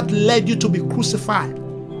love is what led you to be crucified.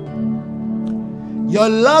 Your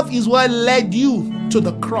love is what led you to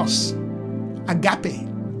the cross. Agape.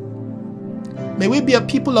 May we be a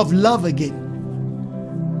people of love again.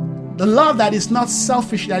 The love that is not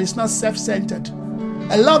selfish, that is not self-centered.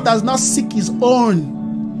 A love that does not seek his own.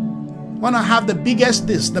 Want to have the biggest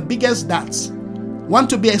this, the biggest that. Want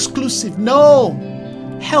to be exclusive. No.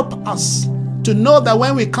 Help us to know that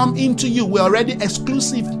when we come into you, we're already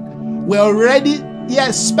exclusive. We're already,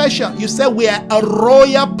 special. You said we are a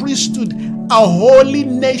royal priesthood, a holy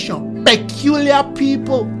nation, peculiar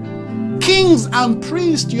people, kings and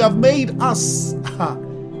priests. You have made us.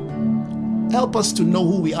 Help us to know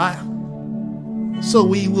who we are, so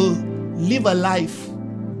we will live a life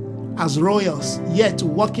as royals, yet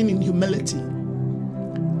walking in humility.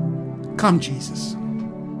 Come, Jesus.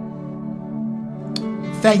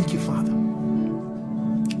 Thank you, Father.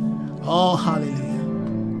 Oh, hallelujah.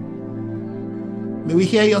 May we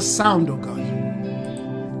hear your sound, oh God.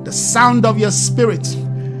 The sound of your spirit.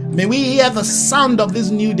 May we hear the sound of this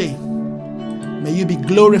new day. May you be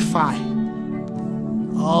glorified.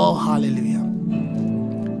 Oh, hallelujah.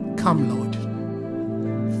 Come, Lord.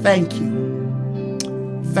 Thank you.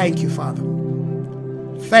 Thank you, Father.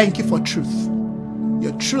 Thank you for truth.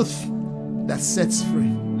 Your truth that sets free.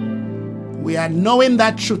 We are knowing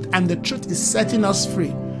that truth, and the truth is setting us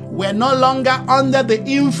free. We are no longer under the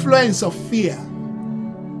influence of fear.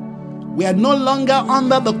 We are no longer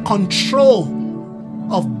under the control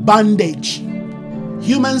of bondage,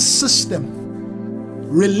 human system,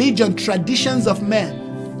 religion, traditions of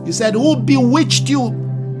men. You said, who bewitched you?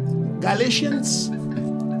 Galatians.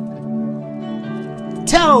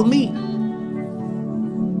 Tell me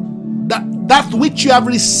that which you have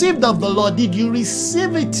received of the Lord, did you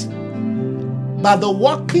receive it by the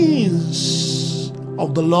workings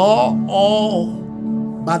of the law or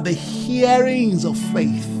by the hearings of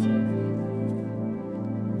faith?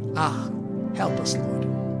 Help us, Lord.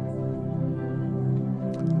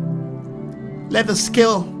 Let the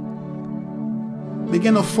scale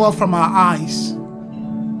begin to fall from our eyes.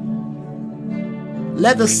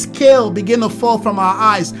 Let the scale begin to fall from our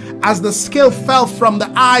eyes, as the scale fell from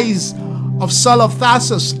the eyes of Saul of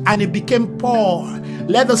Tarsus and it became Paul.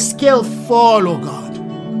 Let the scale fall, oh God.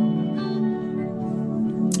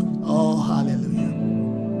 Oh, hallelujah.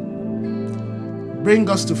 Bring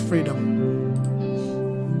us to freedom.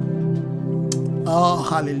 Oh,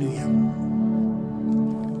 hallelujah.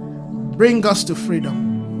 Bring us to freedom.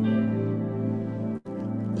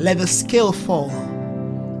 Let the scale fall.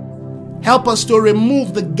 Help us to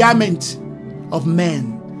remove the garment of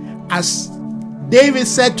men. As David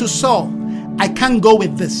said to Saul, I can't go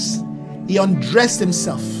with this. He undressed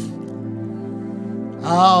himself.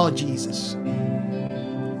 Oh, Jesus.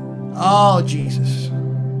 Oh, Jesus.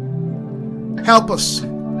 Help us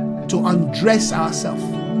to undress ourselves.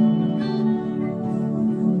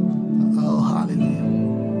 Oh, hallelujah.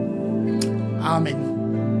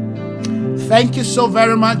 Amen. Thank you so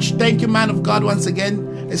very much. Thank you, man of God, once again.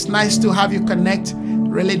 It's nice to have you connect.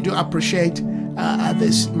 Really do appreciate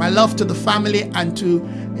this. My love to the family and to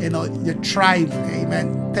the tribe.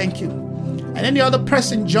 Amen. Thank you. And any other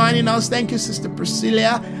person joining us, thank you, Sister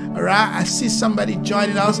Priscilla. All right, I see somebody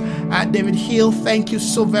joining us. David Hill, thank you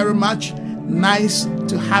so very much. Nice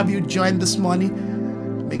to have you join this morning.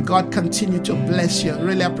 May God continue to bless you.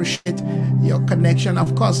 Really appreciate your connection.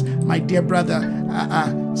 Of course, my dear brother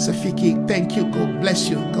Safiki, thank you. God bless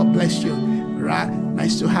you. God bless you. Right.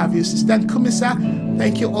 Nice to have you. Sister Kumisa,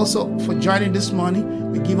 thank you also for joining this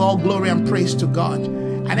morning. We give all glory and praise to God.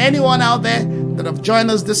 And anyone out there that have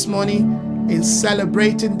joined us this morning in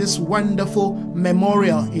celebrating this wonderful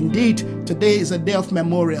memorial. Indeed, today is a day of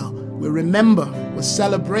memorial. We remember, we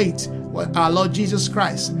celebrate what our Lord Jesus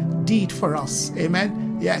Christ did for us.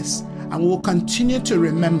 Amen. Yes. And we will continue to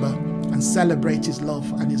remember and celebrate his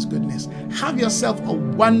love and his goodness. Have yourself a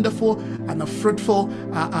wonderful and a fruitful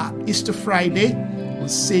Easter Friday. We'll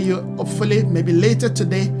see you hopefully maybe later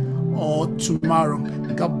today or tomorrow.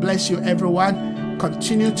 God bless you, everyone.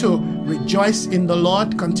 Continue to rejoice in the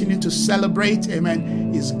Lord. Continue to celebrate,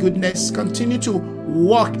 amen, his goodness. Continue to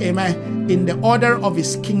walk, amen, in the order of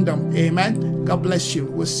his kingdom. Amen. God bless you.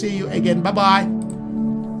 We'll see you again. Bye-bye.